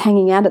ghosties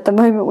hanging out at the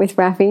moment with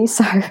Rafi.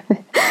 So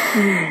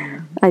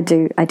I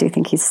do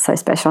think he's so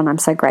special, and I'm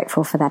so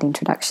grateful for that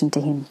introduction to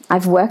him.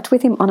 I've worked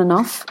with him on and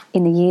off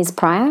in the years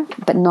prior,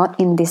 but not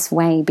in this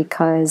way,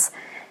 because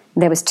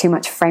there was too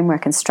much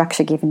framework and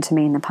structure given to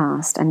me in the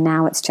past. And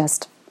now it's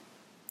just,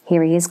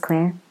 here he is,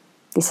 Claire.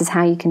 This is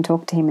how you can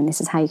talk to him, and this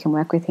is how you can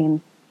work with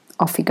him.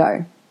 Off you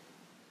go.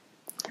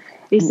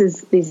 This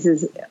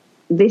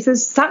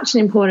is such an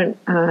important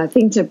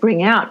thing to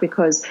bring out,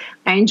 because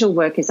angel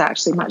work is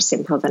actually much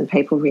simpler than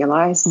people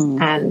realize.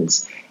 And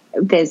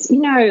there's,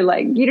 you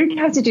don't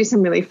have to do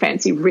some really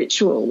fancy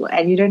ritual,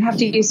 and you don't have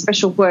to use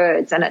special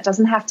words, and it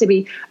doesn't have to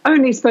be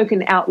only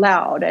spoken out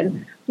loud.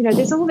 And,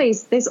 there's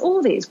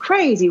all these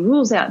crazy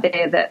rules out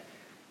there that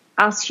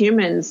us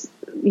humans,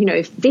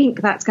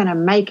 think that's going to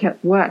make it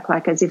work,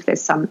 like as if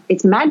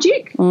it's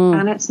magic,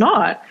 and it's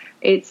not.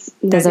 It's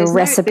there's a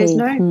recipe.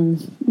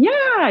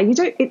 Yeah, you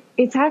don't.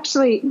 It's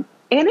actually,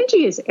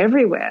 energy is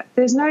everywhere.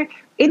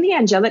 In the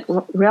angelic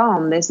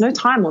realm, there's no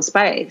time or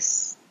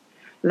space.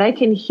 They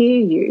can hear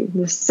you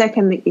the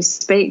second that you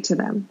speak to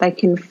them. They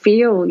can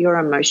feel your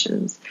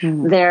emotions.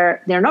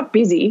 They're not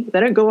busy. They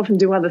don't go off and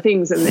do other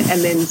things and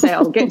then say,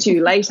 I'll get to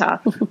you later.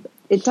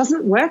 It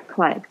doesn't work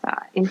like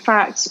that. In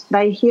fact,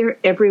 they hear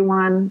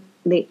everyone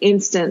the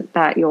instant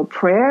that your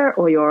prayer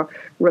or your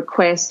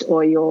request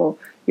or your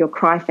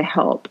cry for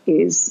help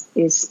is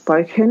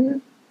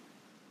spoken,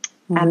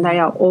 and they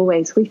are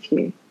always with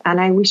you.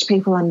 And I wish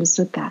people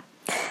understood that.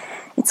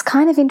 It's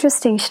kind of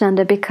interesting,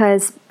 Shananda,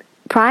 because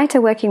prior to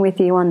working with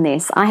you on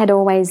this, I had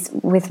always,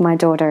 with my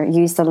daughter,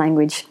 used the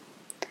language,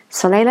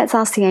 Soleil, let's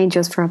ask the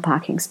angels for a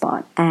parking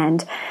spot.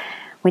 And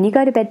when you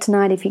go to bed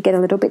tonight, if you get a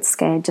little bit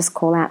scared, just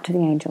call out to the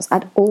angels.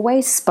 I'd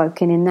always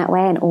spoken in that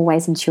way and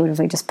always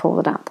intuitively just pulled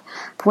it up.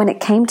 But when it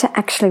came to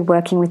actually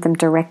working with them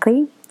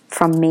directly,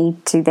 from me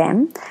to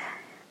them,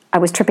 I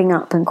was tripping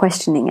up and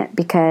questioning it,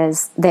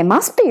 because there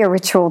must be a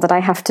ritual that I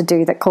have to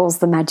do that calls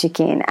the magic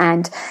in.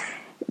 And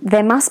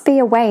there must be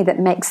a way that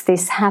makes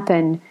this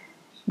happen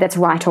that's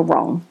right or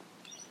wrong.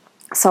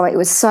 So it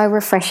was so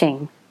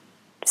refreshing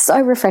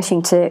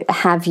to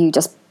have you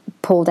just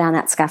pull down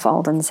that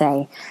scaffold and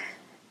say,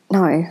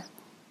 no,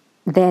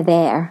 they're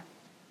there,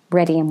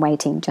 ready and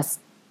waiting, just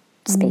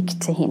speak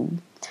to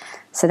him.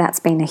 So that's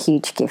been a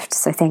huge gift.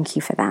 So thank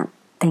you for that.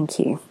 Thank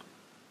you.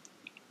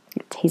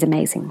 He's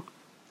amazing.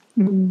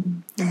 I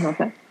love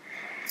it.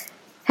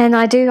 And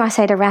I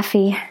say to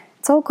Rafi,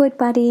 it's all good,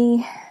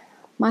 buddy.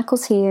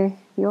 Michael's here.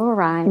 You're all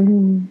right.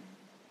 And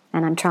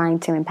I'm trying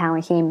to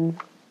empower him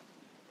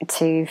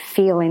to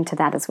feel into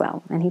that as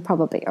well. And he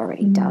probably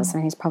already does.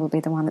 And he's probably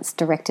the one that's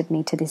directed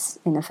me to this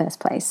in the first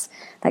place.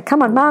 Like,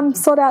 come on, Mum,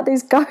 sort out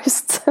these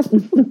ghosts.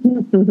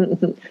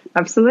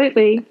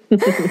 Absolutely.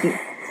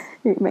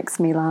 It makes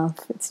me laugh.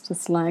 It's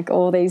just like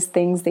all these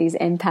things these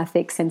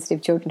empathic,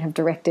 sensitive children have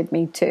directed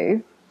me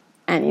to.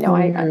 And,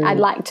 I'd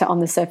like to,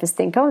 on the surface,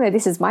 think, oh, no,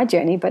 this is my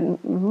journey, but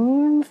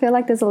I feel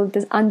like there's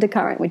this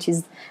undercurrent, which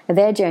is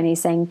their journey,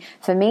 saying,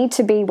 for me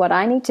to be what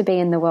I need to be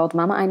in the world,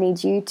 Mama, I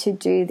need you to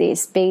do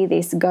this, be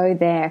this, go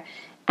there.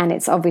 And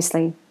it's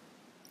obviously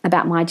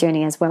about my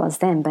journey as well as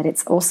them, but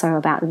it's also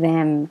about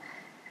them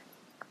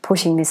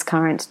pushing this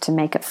current to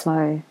make it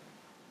flow,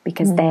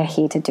 because they're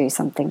here to do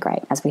something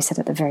great, as we said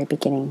at the very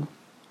beginning.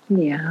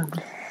 Yeah.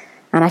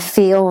 And I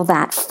feel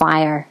that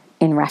fire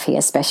in Rafi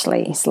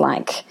especially. It's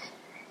like,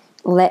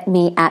 let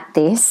me at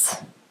this.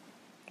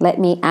 Let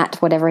me at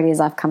whatever it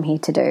is I've come here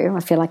to do. I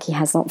feel like he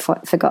has not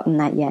forgotten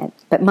that yet.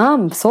 But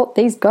Mum, sort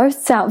these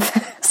ghosts out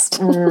first.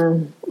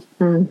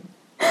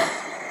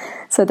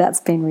 So that's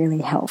been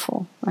really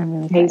helpful. I'm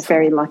really grateful. He's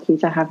very lucky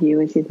to have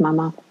you as his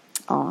mama.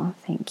 Oh,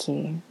 thank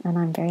you. And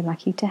I'm very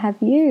lucky to have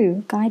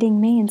you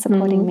guiding me and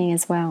supporting me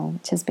as well,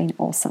 which has been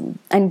awesome.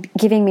 And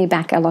giving me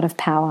back a lot of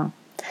power.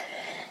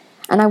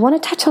 And I want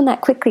to touch on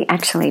that quickly,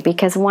 actually,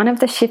 because one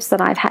of the shifts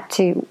that I've had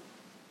to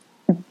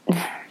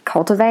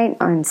cultivate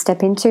and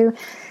step into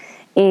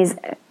is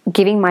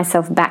giving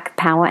myself back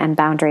power and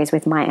boundaries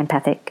with my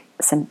empathic,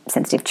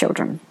 sensitive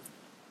children.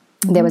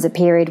 There was a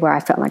period where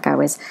I felt like I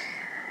was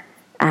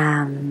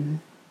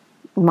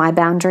my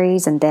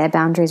boundaries and their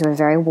boundaries were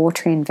very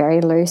watery and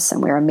very loose,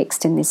 and we were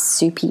mixed in this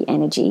soupy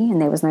energy,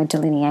 and there was no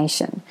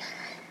delineation.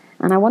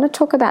 And I want to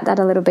talk about that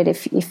a little bit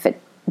if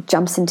it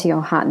jumps into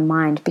your heart and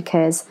mind,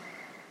 because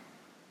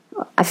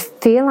I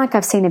feel like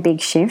I've seen a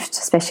big shift,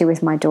 especially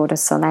with my daughter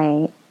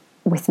Soleil,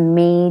 with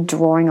me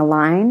drawing a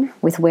line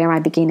with where I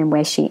begin and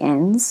where she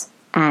ends,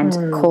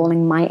 and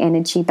calling my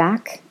energy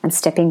back and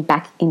stepping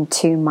back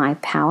into my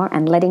power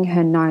and letting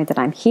her know that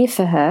I'm here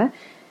for her,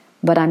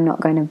 but I'm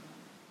not going to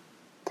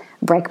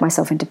break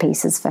myself into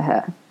pieces for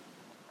her.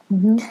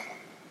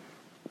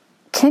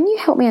 Can you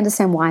help me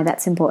understand why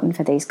that's important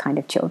for these kind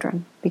of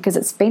children? Because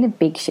it's been a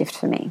big shift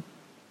for me.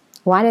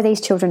 Why do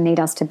these children need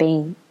us to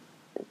be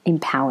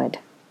empowered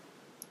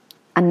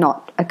and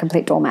not a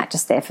complete doormat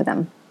just there for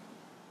them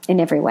in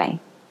every way?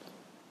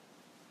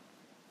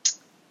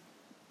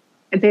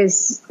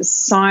 There's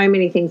so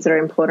many things that are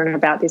important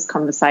about this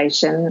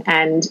conversation,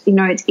 and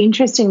it's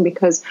interesting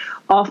because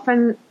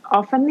often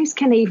this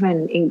can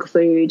even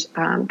include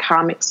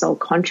karmic soul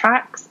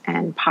contracts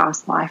and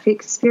past life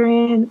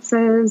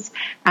experiences,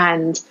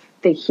 and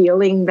the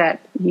healing that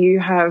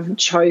you have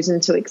chosen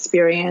to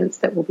experience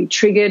that will be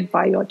triggered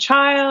by your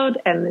child,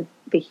 and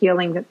the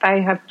healing that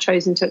they have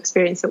chosen to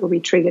experience that will be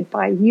triggered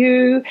by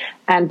you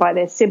and by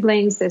their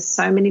siblings. There's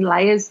so many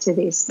layers to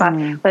this, but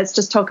let's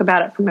just talk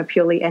about it from a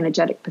purely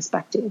energetic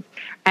perspective.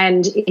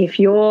 And if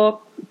you're,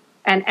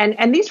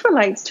 and this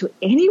relates to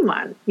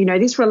anyone,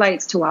 this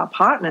relates to our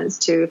partners,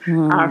 to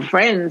our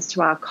friends,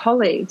 to our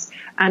colleagues.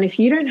 And if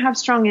you don't have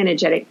strong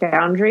energetic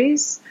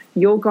boundaries,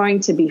 you're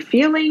going to be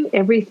feeling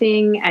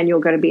everything, and you're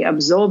going to be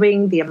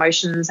absorbing the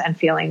emotions and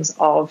feelings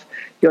of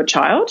your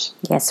child.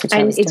 Yes,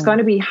 and it's going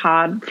to be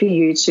hard for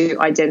you to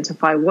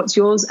identify what's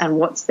yours and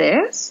what's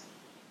theirs.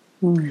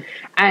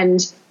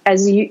 And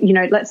as you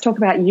know, let's talk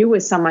about you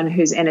as someone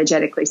who's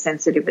energetically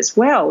sensitive as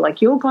well.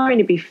 Like, you're going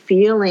to be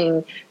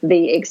feeling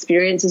the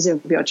experiences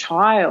of your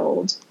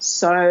child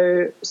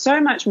so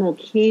much more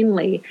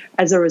keenly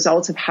as a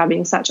result of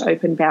having such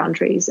open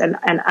boundaries and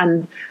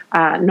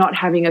not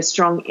having a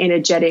strong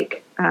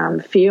energetic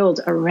field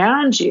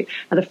around you.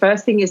 Now, the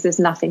first thing is there's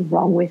nothing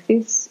wrong with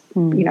this.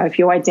 You know, if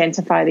you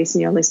identify this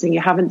and you're listening, you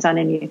haven't done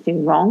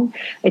anything wrong.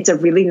 It's a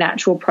really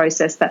natural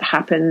process that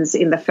happens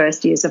in the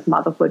first years of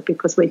motherhood,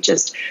 because we're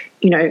just,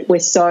 you know, we're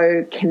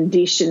so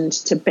conditioned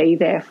to be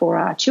there for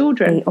our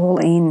children. Be all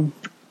in.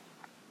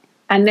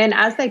 And then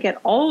as they get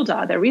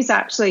older, there is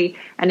actually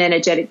an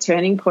energetic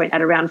turning point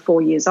at around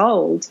 4 years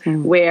old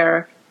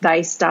where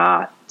they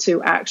start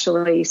to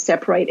actually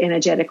separate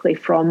energetically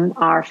from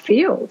our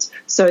field.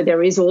 So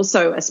there is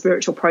also a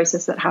spiritual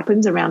process that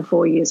happens around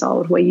 4 years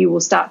old where you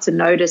will start to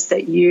notice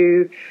that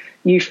you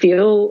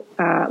feel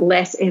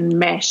less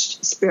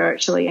enmeshed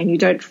spiritually, and you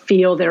don't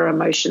feel their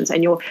emotions,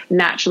 and you're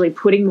naturally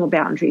putting more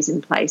boundaries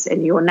in place,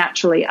 and you're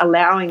naturally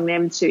allowing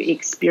them to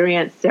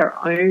experience their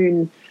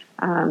own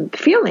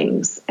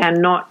feelings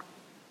and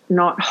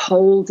not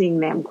holding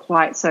them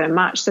quite so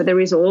much. So there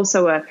is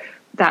also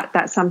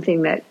that's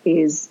something that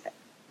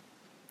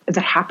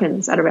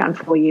happens at around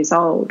 4 years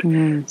old.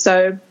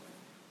 So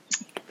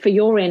for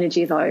your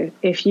energy, though,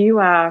 if you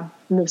are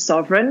more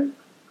sovereign,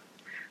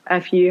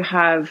 if you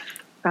have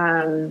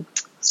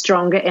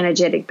stronger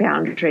energetic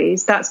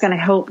boundaries, that's going to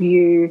help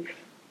you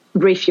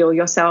refuel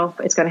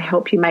yourself. It's going to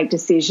help you make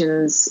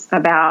decisions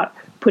about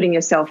putting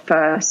yourself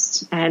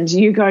first, and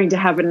you going to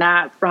have a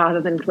nap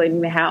rather than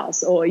cleaning the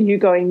house, or you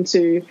going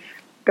to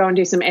go and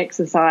do some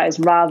exercise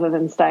rather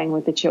than staying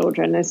with the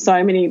children. There's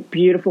so many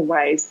beautiful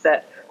ways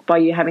that by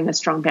you having a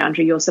strong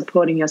boundary, you're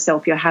supporting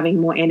yourself, you're having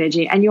more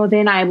energy, and you're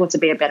then able to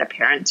be a better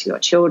parent to your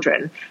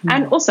children.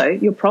 And also,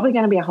 you're probably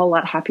going to be a whole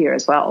lot happier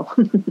as well.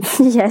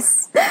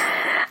 Yes,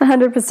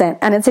 100%.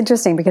 And it's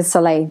interesting because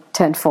Soleil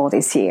turned 4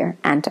 this year,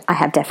 and I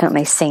have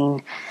definitely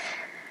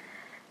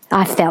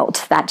I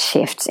felt that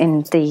shift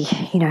in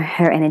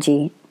her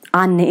energy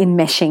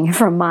unenmeshing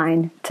from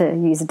mine, to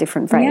use a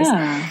different phrase.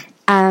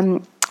 Yeah.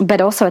 But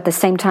also at the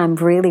same time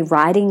really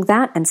writing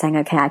that and saying,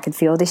 okay, I can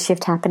feel this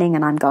shift happening,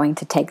 and I'm going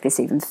to take this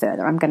even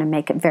further. I'm going to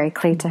make it very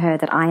clear to her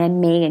that I am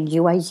me and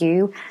you are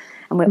you,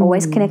 and we're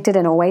always connected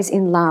and always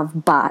in love,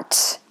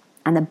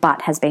 and the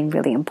but has been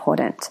really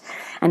important.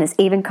 And it's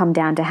even come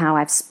down to how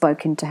I've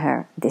spoken to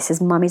her. This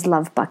is Mummy's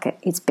love bucket.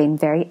 It's been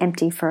very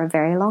empty for a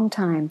very long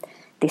time.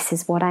 This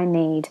is what I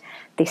need.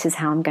 This is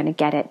how I'm going to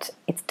get it.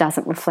 It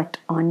doesn't reflect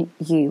on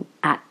you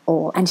at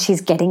all. And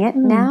she's getting it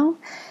now.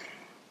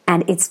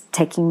 And it's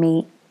taking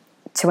me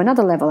to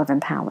another level of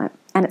empowerment.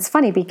 And it's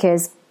funny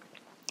because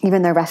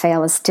even though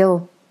Raphael is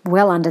still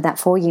well under that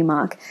 4-year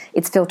mark,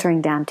 it's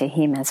filtering down to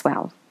him as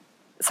well.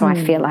 So I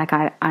feel like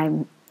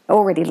I'm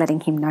already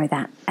letting him know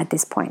that at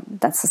this point.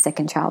 That's the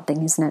second child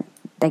thing, isn't it?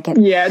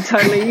 Yeah,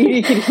 totally.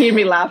 You can hear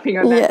me laughing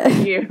on that.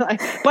 Yeah.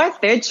 Like, by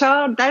third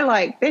child,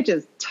 they're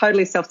just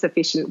totally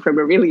self-sufficient from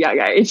a really young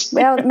age.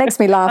 Well, it makes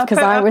me laugh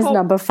because I was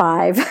number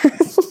 5.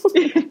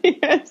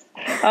 Yes.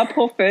 Our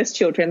poor first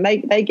children,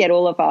 they get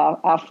all of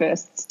our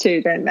firsts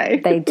too, don't they?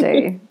 They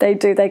do. They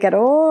do. They get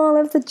all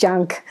of the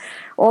junk,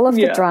 all of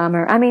the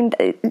drama. I mean,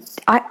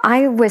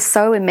 I was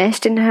so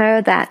enmeshed in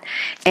her that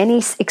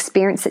any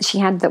experience that she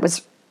had that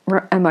was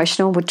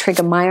emotional would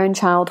trigger my own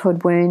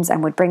childhood wounds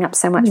and would bring up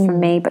so much from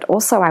me. But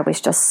also I was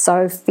just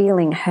so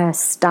feeling her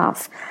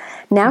stuff.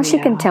 Now she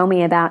can tell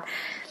me about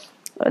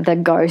the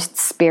ghost,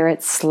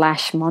 spirit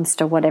 /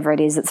 monster, whatever it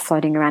is that's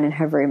floating around in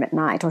her room at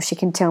night, or she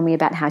can tell me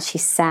about how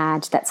she's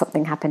sad that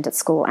something happened at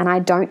school, and I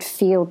don't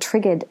feel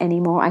triggered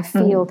anymore. I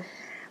feel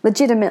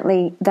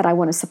legitimately that I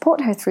want to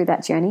support her through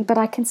that journey, but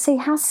I can see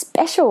how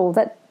special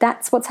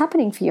that's what's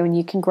happening for you, and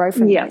you can grow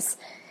from this.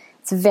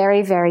 It's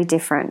very, very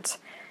different.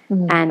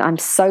 And I'm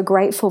so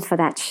grateful for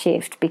that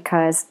shift,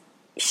 because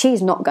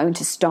she's not going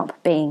to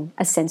stop being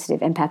a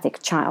sensitive,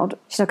 empathic child.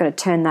 She's not going to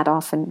turn that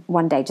off and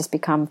one day just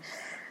become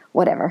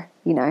whatever,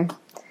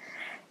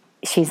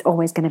 She's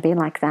always going to be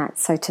like that.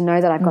 So to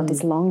know that I've got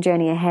this long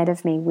journey ahead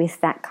of me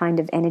with that kind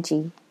of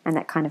energy and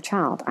that kind of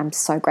child, I'm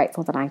so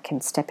grateful that I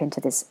can step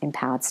into this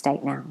empowered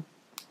state now.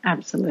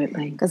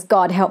 Absolutely. Because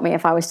God help me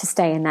if I was to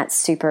stay in that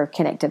super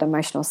connected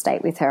emotional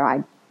state with her,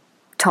 I'd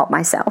top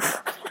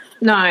myself.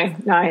 No,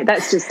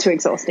 that's just too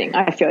exhausting.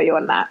 I feel you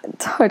on that.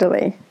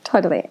 Totally.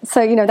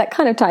 So, that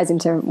kind of ties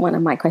into one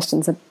of my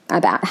questions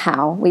about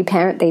how we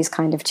parent these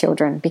kind of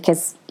children,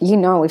 because,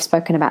 we've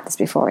spoken about this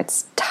before.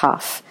 It's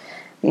tough.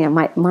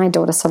 My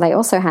daughter Soleil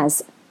also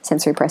has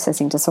sensory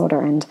processing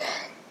disorder, and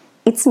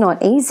it's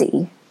not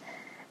easy.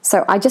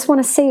 So I just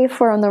want to see if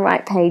we're on the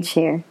right page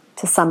here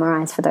to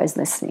summarize for those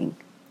listening.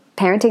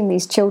 Parenting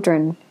these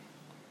children,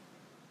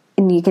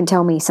 and you can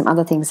tell me some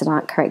other things that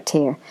aren't correct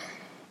here.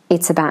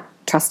 It's about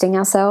trusting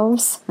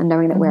ourselves and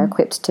knowing that we're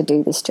equipped to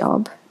do this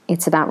job.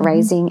 It's about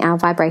raising our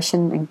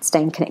vibration and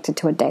staying connected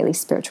to a daily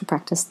spiritual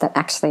practice that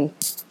actually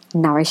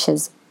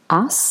nourishes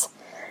us.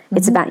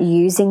 It's about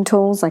using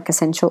tools like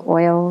essential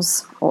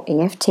oils or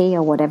EFT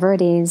or whatever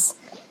it is.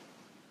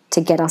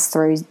 to get us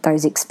through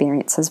those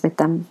experiences with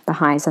them, the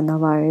highs and the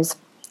lows,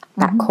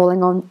 that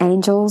calling on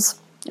angels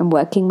and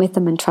working with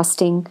them and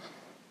trusting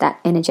that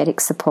energetic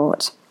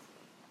support.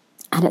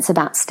 And it's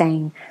about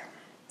staying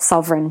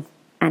sovereign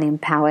and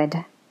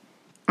empowered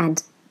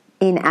and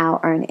in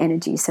our own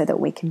energy so that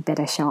we can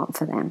better show up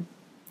for them.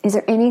 Is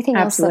there anything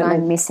else that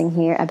I'm missing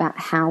here about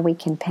how we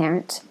can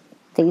parent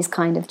these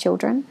kind of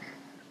children?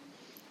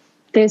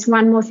 There's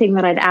one more thing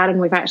that I'd add, and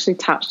we've actually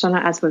touched on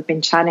it as we've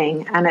been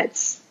chatting, and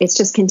it's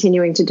just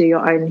continuing to do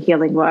your own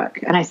healing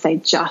work. And I say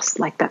just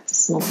like that's a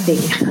small thing.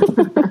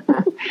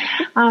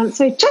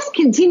 So just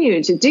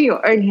continue to do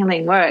your own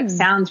healing work.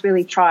 Sounds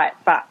really trite,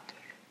 but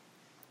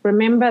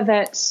remember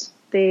that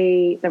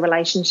the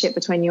relationship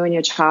between you and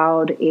your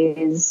child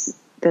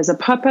there's a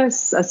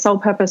purpose, a sole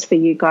purpose for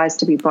you guys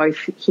to be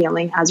both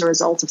healing as a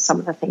result of some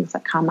of the things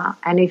that come up.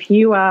 And if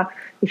you are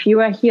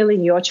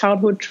healing your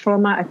childhood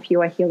trauma, if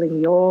you are healing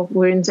your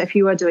wounds, if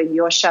you are doing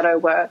your shadow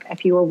work,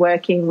 if you are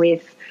working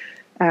with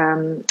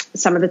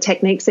some of the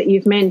techniques that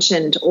you've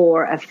mentioned,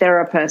 or a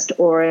therapist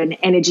or an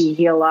energy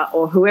healer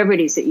or whoever it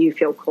is that you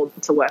feel called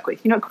to work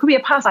with, it could be a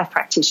past life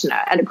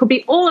practitioner, and it could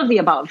be all of the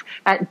above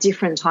at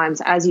different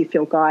times as you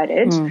feel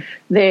guided,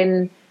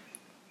 then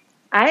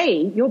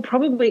you're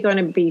probably going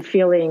to be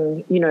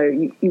feeling,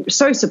 you're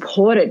so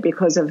supported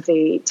because of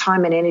the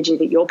time and energy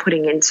that you're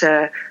putting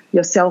into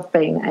yourself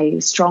being a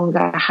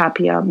stronger,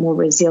 happier, more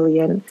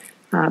resilient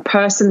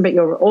person. But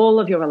all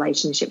of your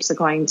relationships are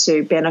going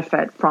to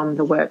benefit from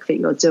the work that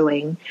you're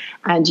doing,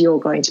 and you're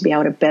going to be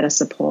able to better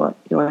support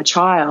your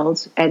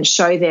child and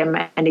show them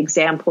an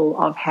example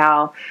of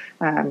how,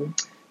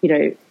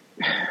 family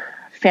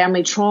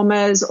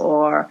traumas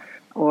or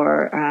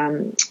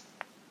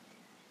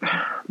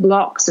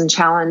blocks and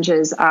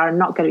challenges are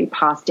not going to be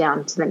passed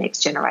down to the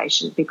next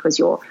generation, because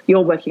you're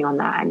working on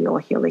that and you're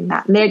healing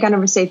that, and they're going to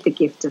receive the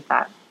gift of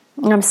that.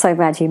 I'm so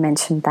glad you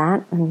mentioned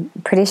that. I'm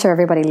pretty sure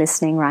everybody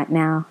listening right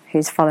now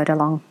who's followed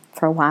along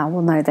for a while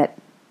will know that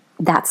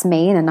that's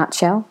me in a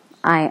nutshell.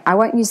 I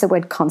won't use the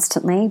word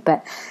constantly,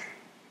 but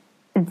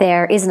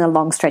there isn't a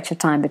long stretch of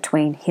time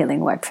between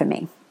healing work for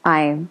me.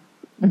 I'm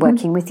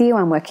working with you,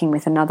 I'm working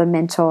with another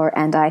mentor,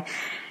 and I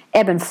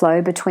ebb and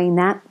flow between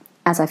that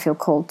as I feel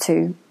called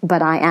to,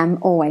 but I am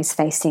always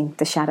facing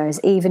the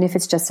shadows, even if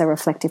it's just a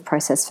reflective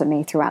process for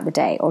me throughout the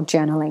day or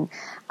journaling.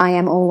 I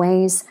am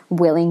always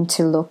willing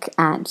to look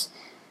at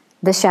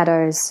the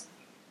shadows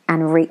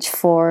and reach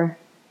for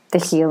the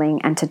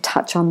healing and to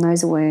touch on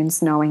those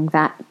wounds, knowing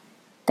that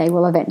they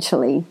will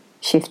eventually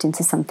shift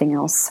into something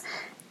else.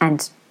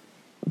 And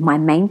my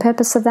main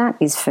purpose of that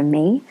is for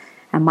me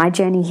and my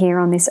journey here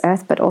on this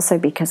earth, but also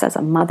because as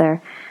a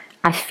mother,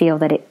 I feel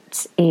that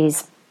it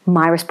is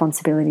my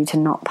responsibility to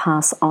not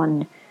pass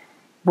on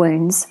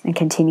wounds and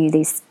continue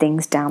these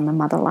things down the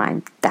mother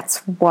line. That's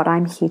what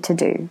I'm here to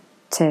do,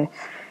 to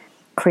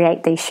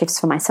create these shifts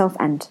for myself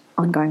and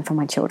ongoing for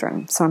my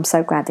children. So I'm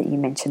so glad that you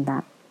mentioned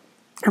that.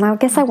 And I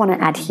guess I want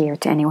to add here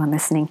to anyone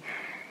listening,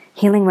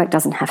 healing work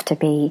doesn't have to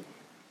be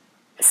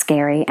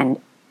scary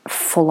and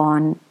full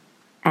on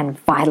and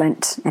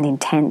violent and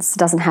intense. It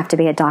doesn't have to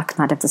be a dark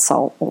night of the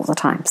soul all the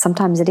time.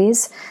 Sometimes it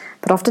is,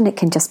 but often it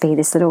can just be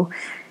this little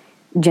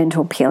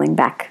gentle peeling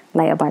back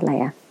layer by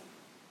layer.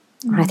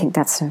 I think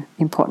that's an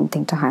important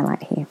thing to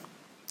highlight here.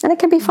 And it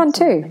can be fun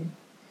too.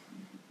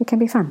 It can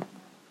be fun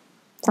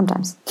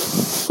sometimes.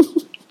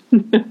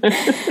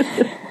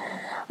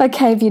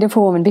 Okay,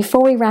 beautiful woman.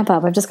 Before we wrap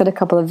up, I've just got a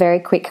couple of very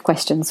quick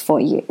questions for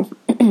you.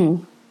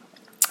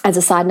 As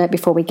a side note,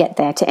 before we get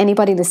there, to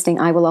anybody listening,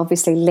 I will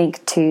obviously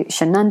link to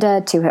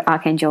Shanunda, to her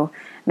Archangel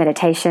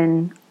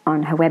meditation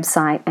on her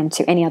website, and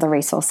to any other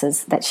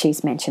resources that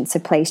she's mentioned. So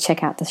please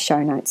check out the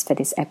show notes for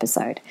this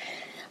episode.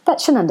 But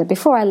Shanunda,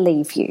 before I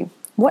leave you,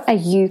 what are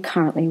you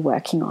currently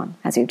working on,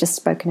 as we've just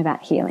spoken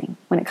about healing?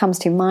 When it comes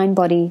to mind,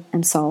 body,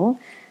 and soul,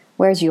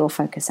 where's your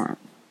focus at?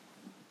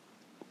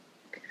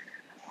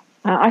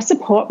 I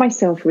support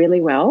myself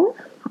really well.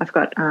 I've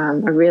got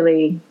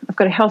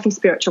a healthy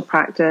spiritual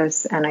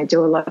practice, and I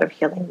do a lot of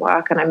healing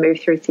work, and I move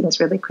through things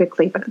really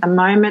quickly. But at the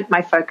moment,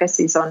 my focus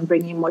is on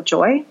bringing more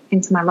joy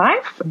into my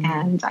life.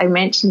 And I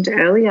mentioned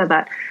earlier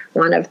that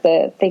one of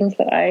the things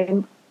that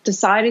I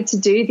decided to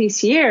do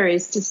this year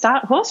is to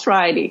start horse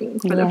riding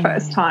for the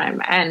first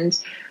time. And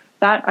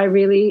that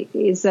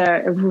is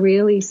a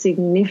really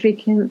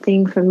significant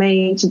thing for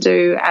me to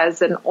do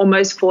as an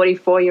almost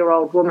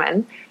 44-year-old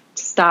woman,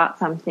 to start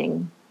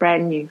something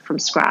brand new from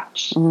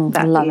scratch.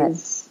 That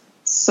is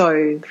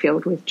so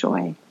filled with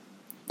joy.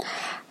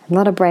 A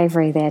lot of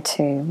bravery there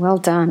too. Well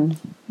done.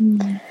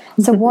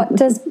 So what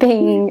does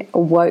being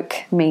woke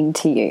mean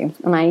to you?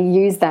 And I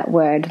use that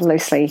word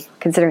loosely,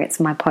 considering it's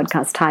my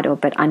podcast title,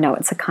 but I know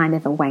it's a kind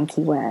of a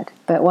wanky word.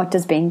 But what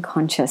does being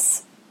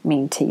conscious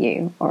mean to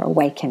you, or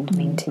awakened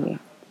mean to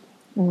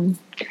you?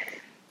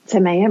 To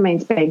me, it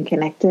means being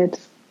connected.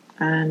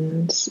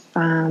 And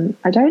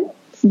I don't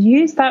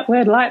use that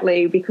word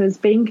lightly, because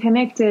being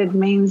connected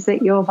means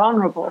that you're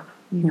vulnerable.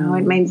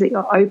 It means that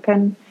you're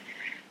open.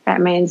 It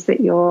means that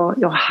your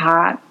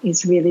heart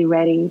is really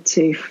ready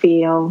to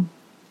feel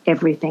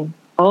everything,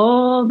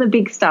 all all the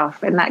big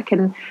stuff, and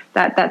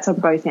that's on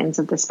both ends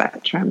of the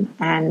spectrum.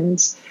 And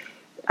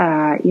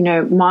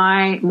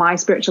my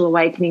spiritual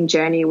awakening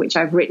journey, which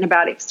I've written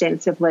about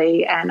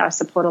extensively, and I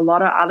support a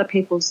lot of other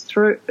people's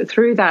through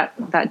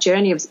that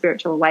journey of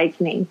spiritual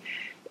awakening.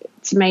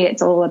 To me,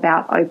 it's all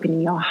about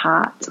opening your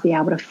heart to be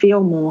able to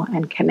feel more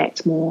and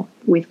connect more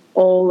with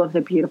all of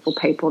the beautiful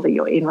people that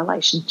you're in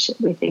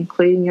relationship with,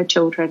 including your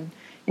children,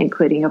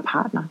 including your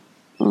partner.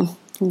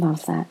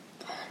 Love that.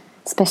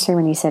 Especially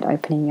when you said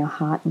opening your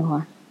heart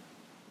more.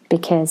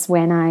 Because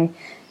when I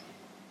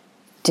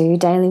do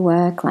daily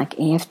work like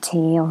EFT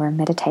or a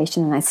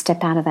meditation and I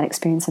step out of that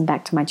experience and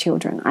back to my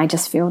children, I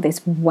just feel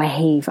this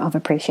wave of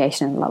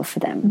appreciation and love for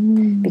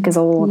them because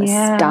all the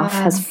stuff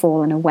has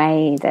fallen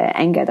away, the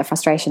anger, the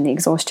frustration, the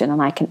exhaustion,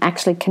 and I can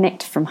actually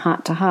connect from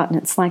heart to heart,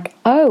 and it's like,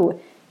 oh,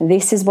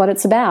 this is what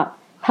it's about.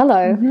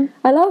 Hello,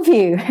 I love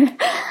you.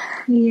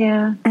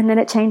 Yeah. And then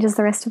it changes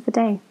the rest of the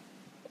day.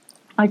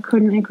 I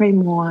couldn't agree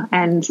more.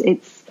 And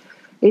it's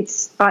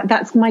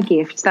that's my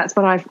gift. That's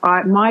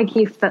what my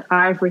gift that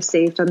I've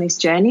received on this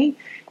journey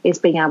is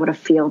being able to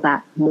feel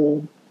that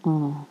more.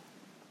 Oh,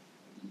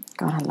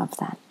 God, I love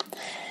that.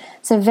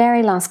 So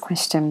very last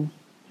question,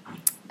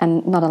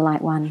 and not a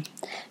light one.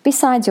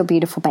 Besides your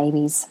beautiful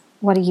babies,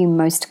 what are you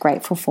most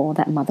grateful for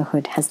that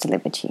motherhood has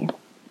delivered you?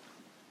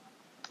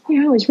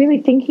 I was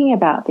really thinking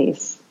about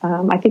this.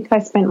 I think I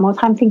spent more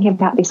time thinking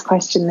about this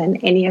question than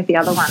any of the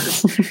other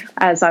ones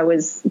as I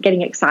was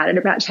getting excited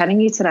about chatting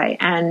to you today.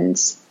 And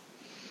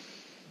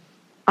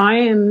I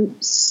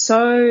am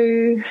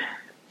so,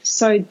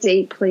 so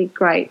deeply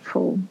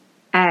grateful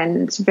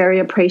and very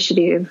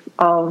appreciative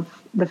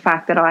of the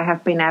fact that I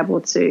have been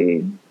able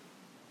to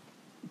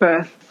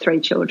birth 3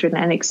 children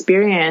and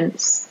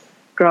experience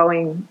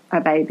growing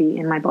a baby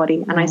in my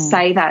body. And I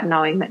say that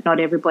knowing that not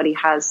everybody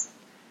has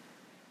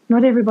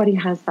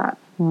that.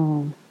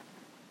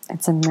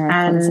 It's a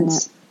miracle, isn't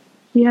it?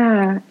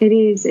 Yeah, it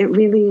is. It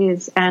really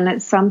is. And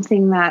it's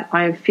something that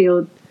I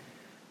feel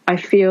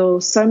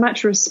so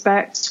much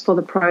respect for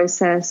the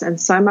process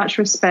and so much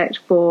respect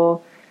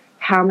for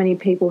how many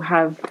people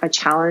have a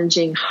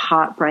challenging,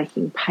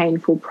 heartbreaking,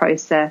 painful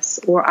process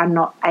or are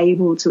not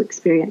able to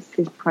experience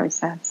this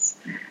process.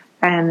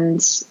 And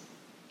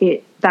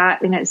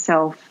that in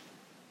itself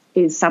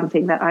is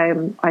something that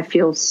I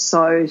feel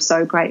so,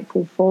 so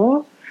grateful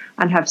for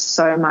and have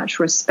so much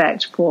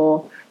respect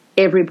for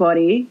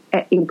everybody,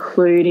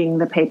 including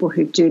the people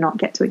who do not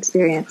get to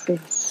experience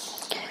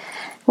this.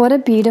 What a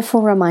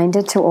beautiful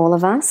reminder to all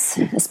of us,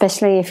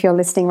 especially if you're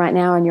listening right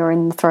now and you're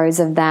in the throes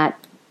of that,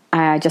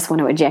 I just want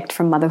to eject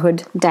from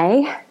motherhood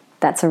day.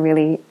 That's a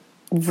really,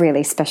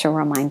 really special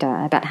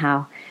reminder about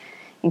how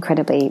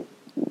incredibly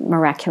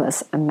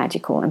miraculous and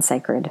magical and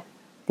sacred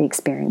the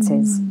experience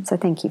is. So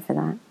thank you for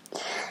that.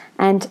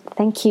 And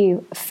thank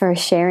you for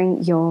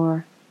sharing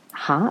your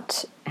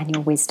heart and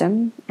your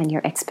wisdom and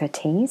your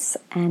expertise,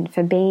 and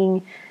for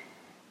being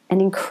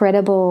an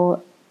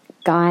incredible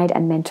guide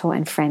and mentor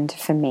and friend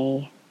for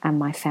me and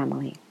my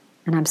family.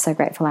 And I'm so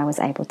grateful I was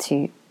able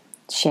to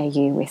share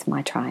you with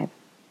my tribe.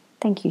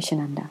 Thank you,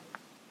 Shananda.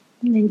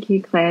 Thank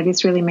you, Claire.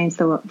 This really means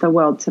the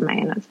world to me,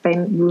 and it's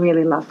been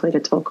really lovely to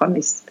talk on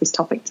this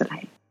topic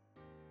today.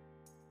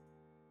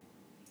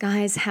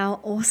 Guys, how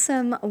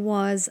awesome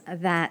was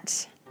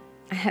that?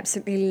 I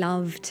absolutely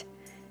loved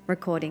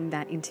recording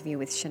that interview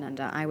with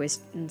Shananda. I was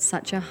in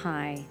such a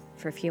high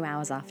for a few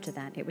hours after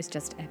that. It was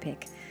just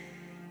epic.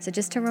 So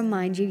just to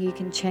remind you, you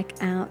can check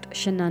out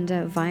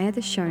Shananda via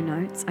the show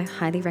notes. I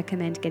highly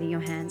recommend getting your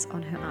hands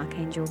on her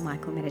Archangel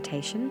Michael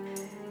meditation.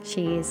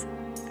 She is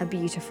a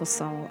beautiful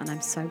soul, and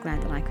I'm so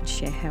glad that I could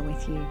share her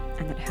with you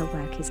and that her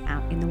work is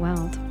out in the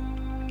world.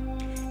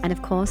 And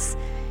of course,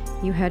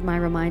 you heard my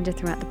reminder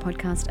throughout the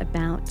podcast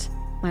about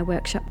my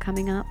workshop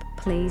coming up.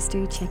 Please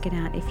do check it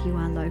out if you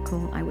are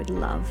local. I would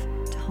love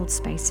to hold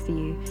space for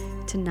you,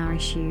 to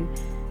nourish you,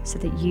 so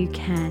that you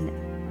can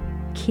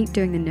keep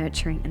doing the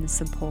nurturing and the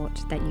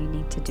support that you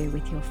need to do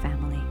with your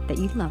family, that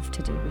you love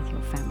to do with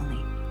your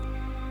family.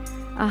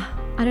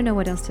 I don't know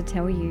what else to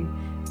tell you.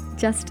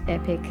 Just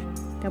epic.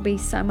 There'll be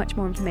so much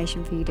more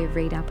information for you to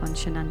read up on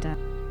Shananda.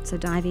 So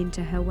dive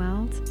into her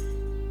world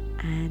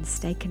and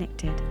stay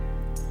connected.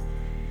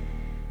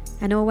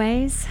 And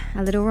always,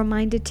 a little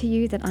reminder to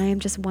you that I am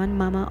just one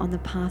mama on the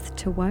path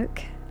to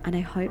woke, and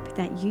I hope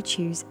that you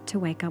choose to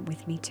wake up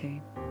with me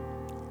too.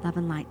 Love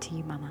and light to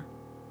you, mama.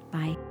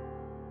 Bye.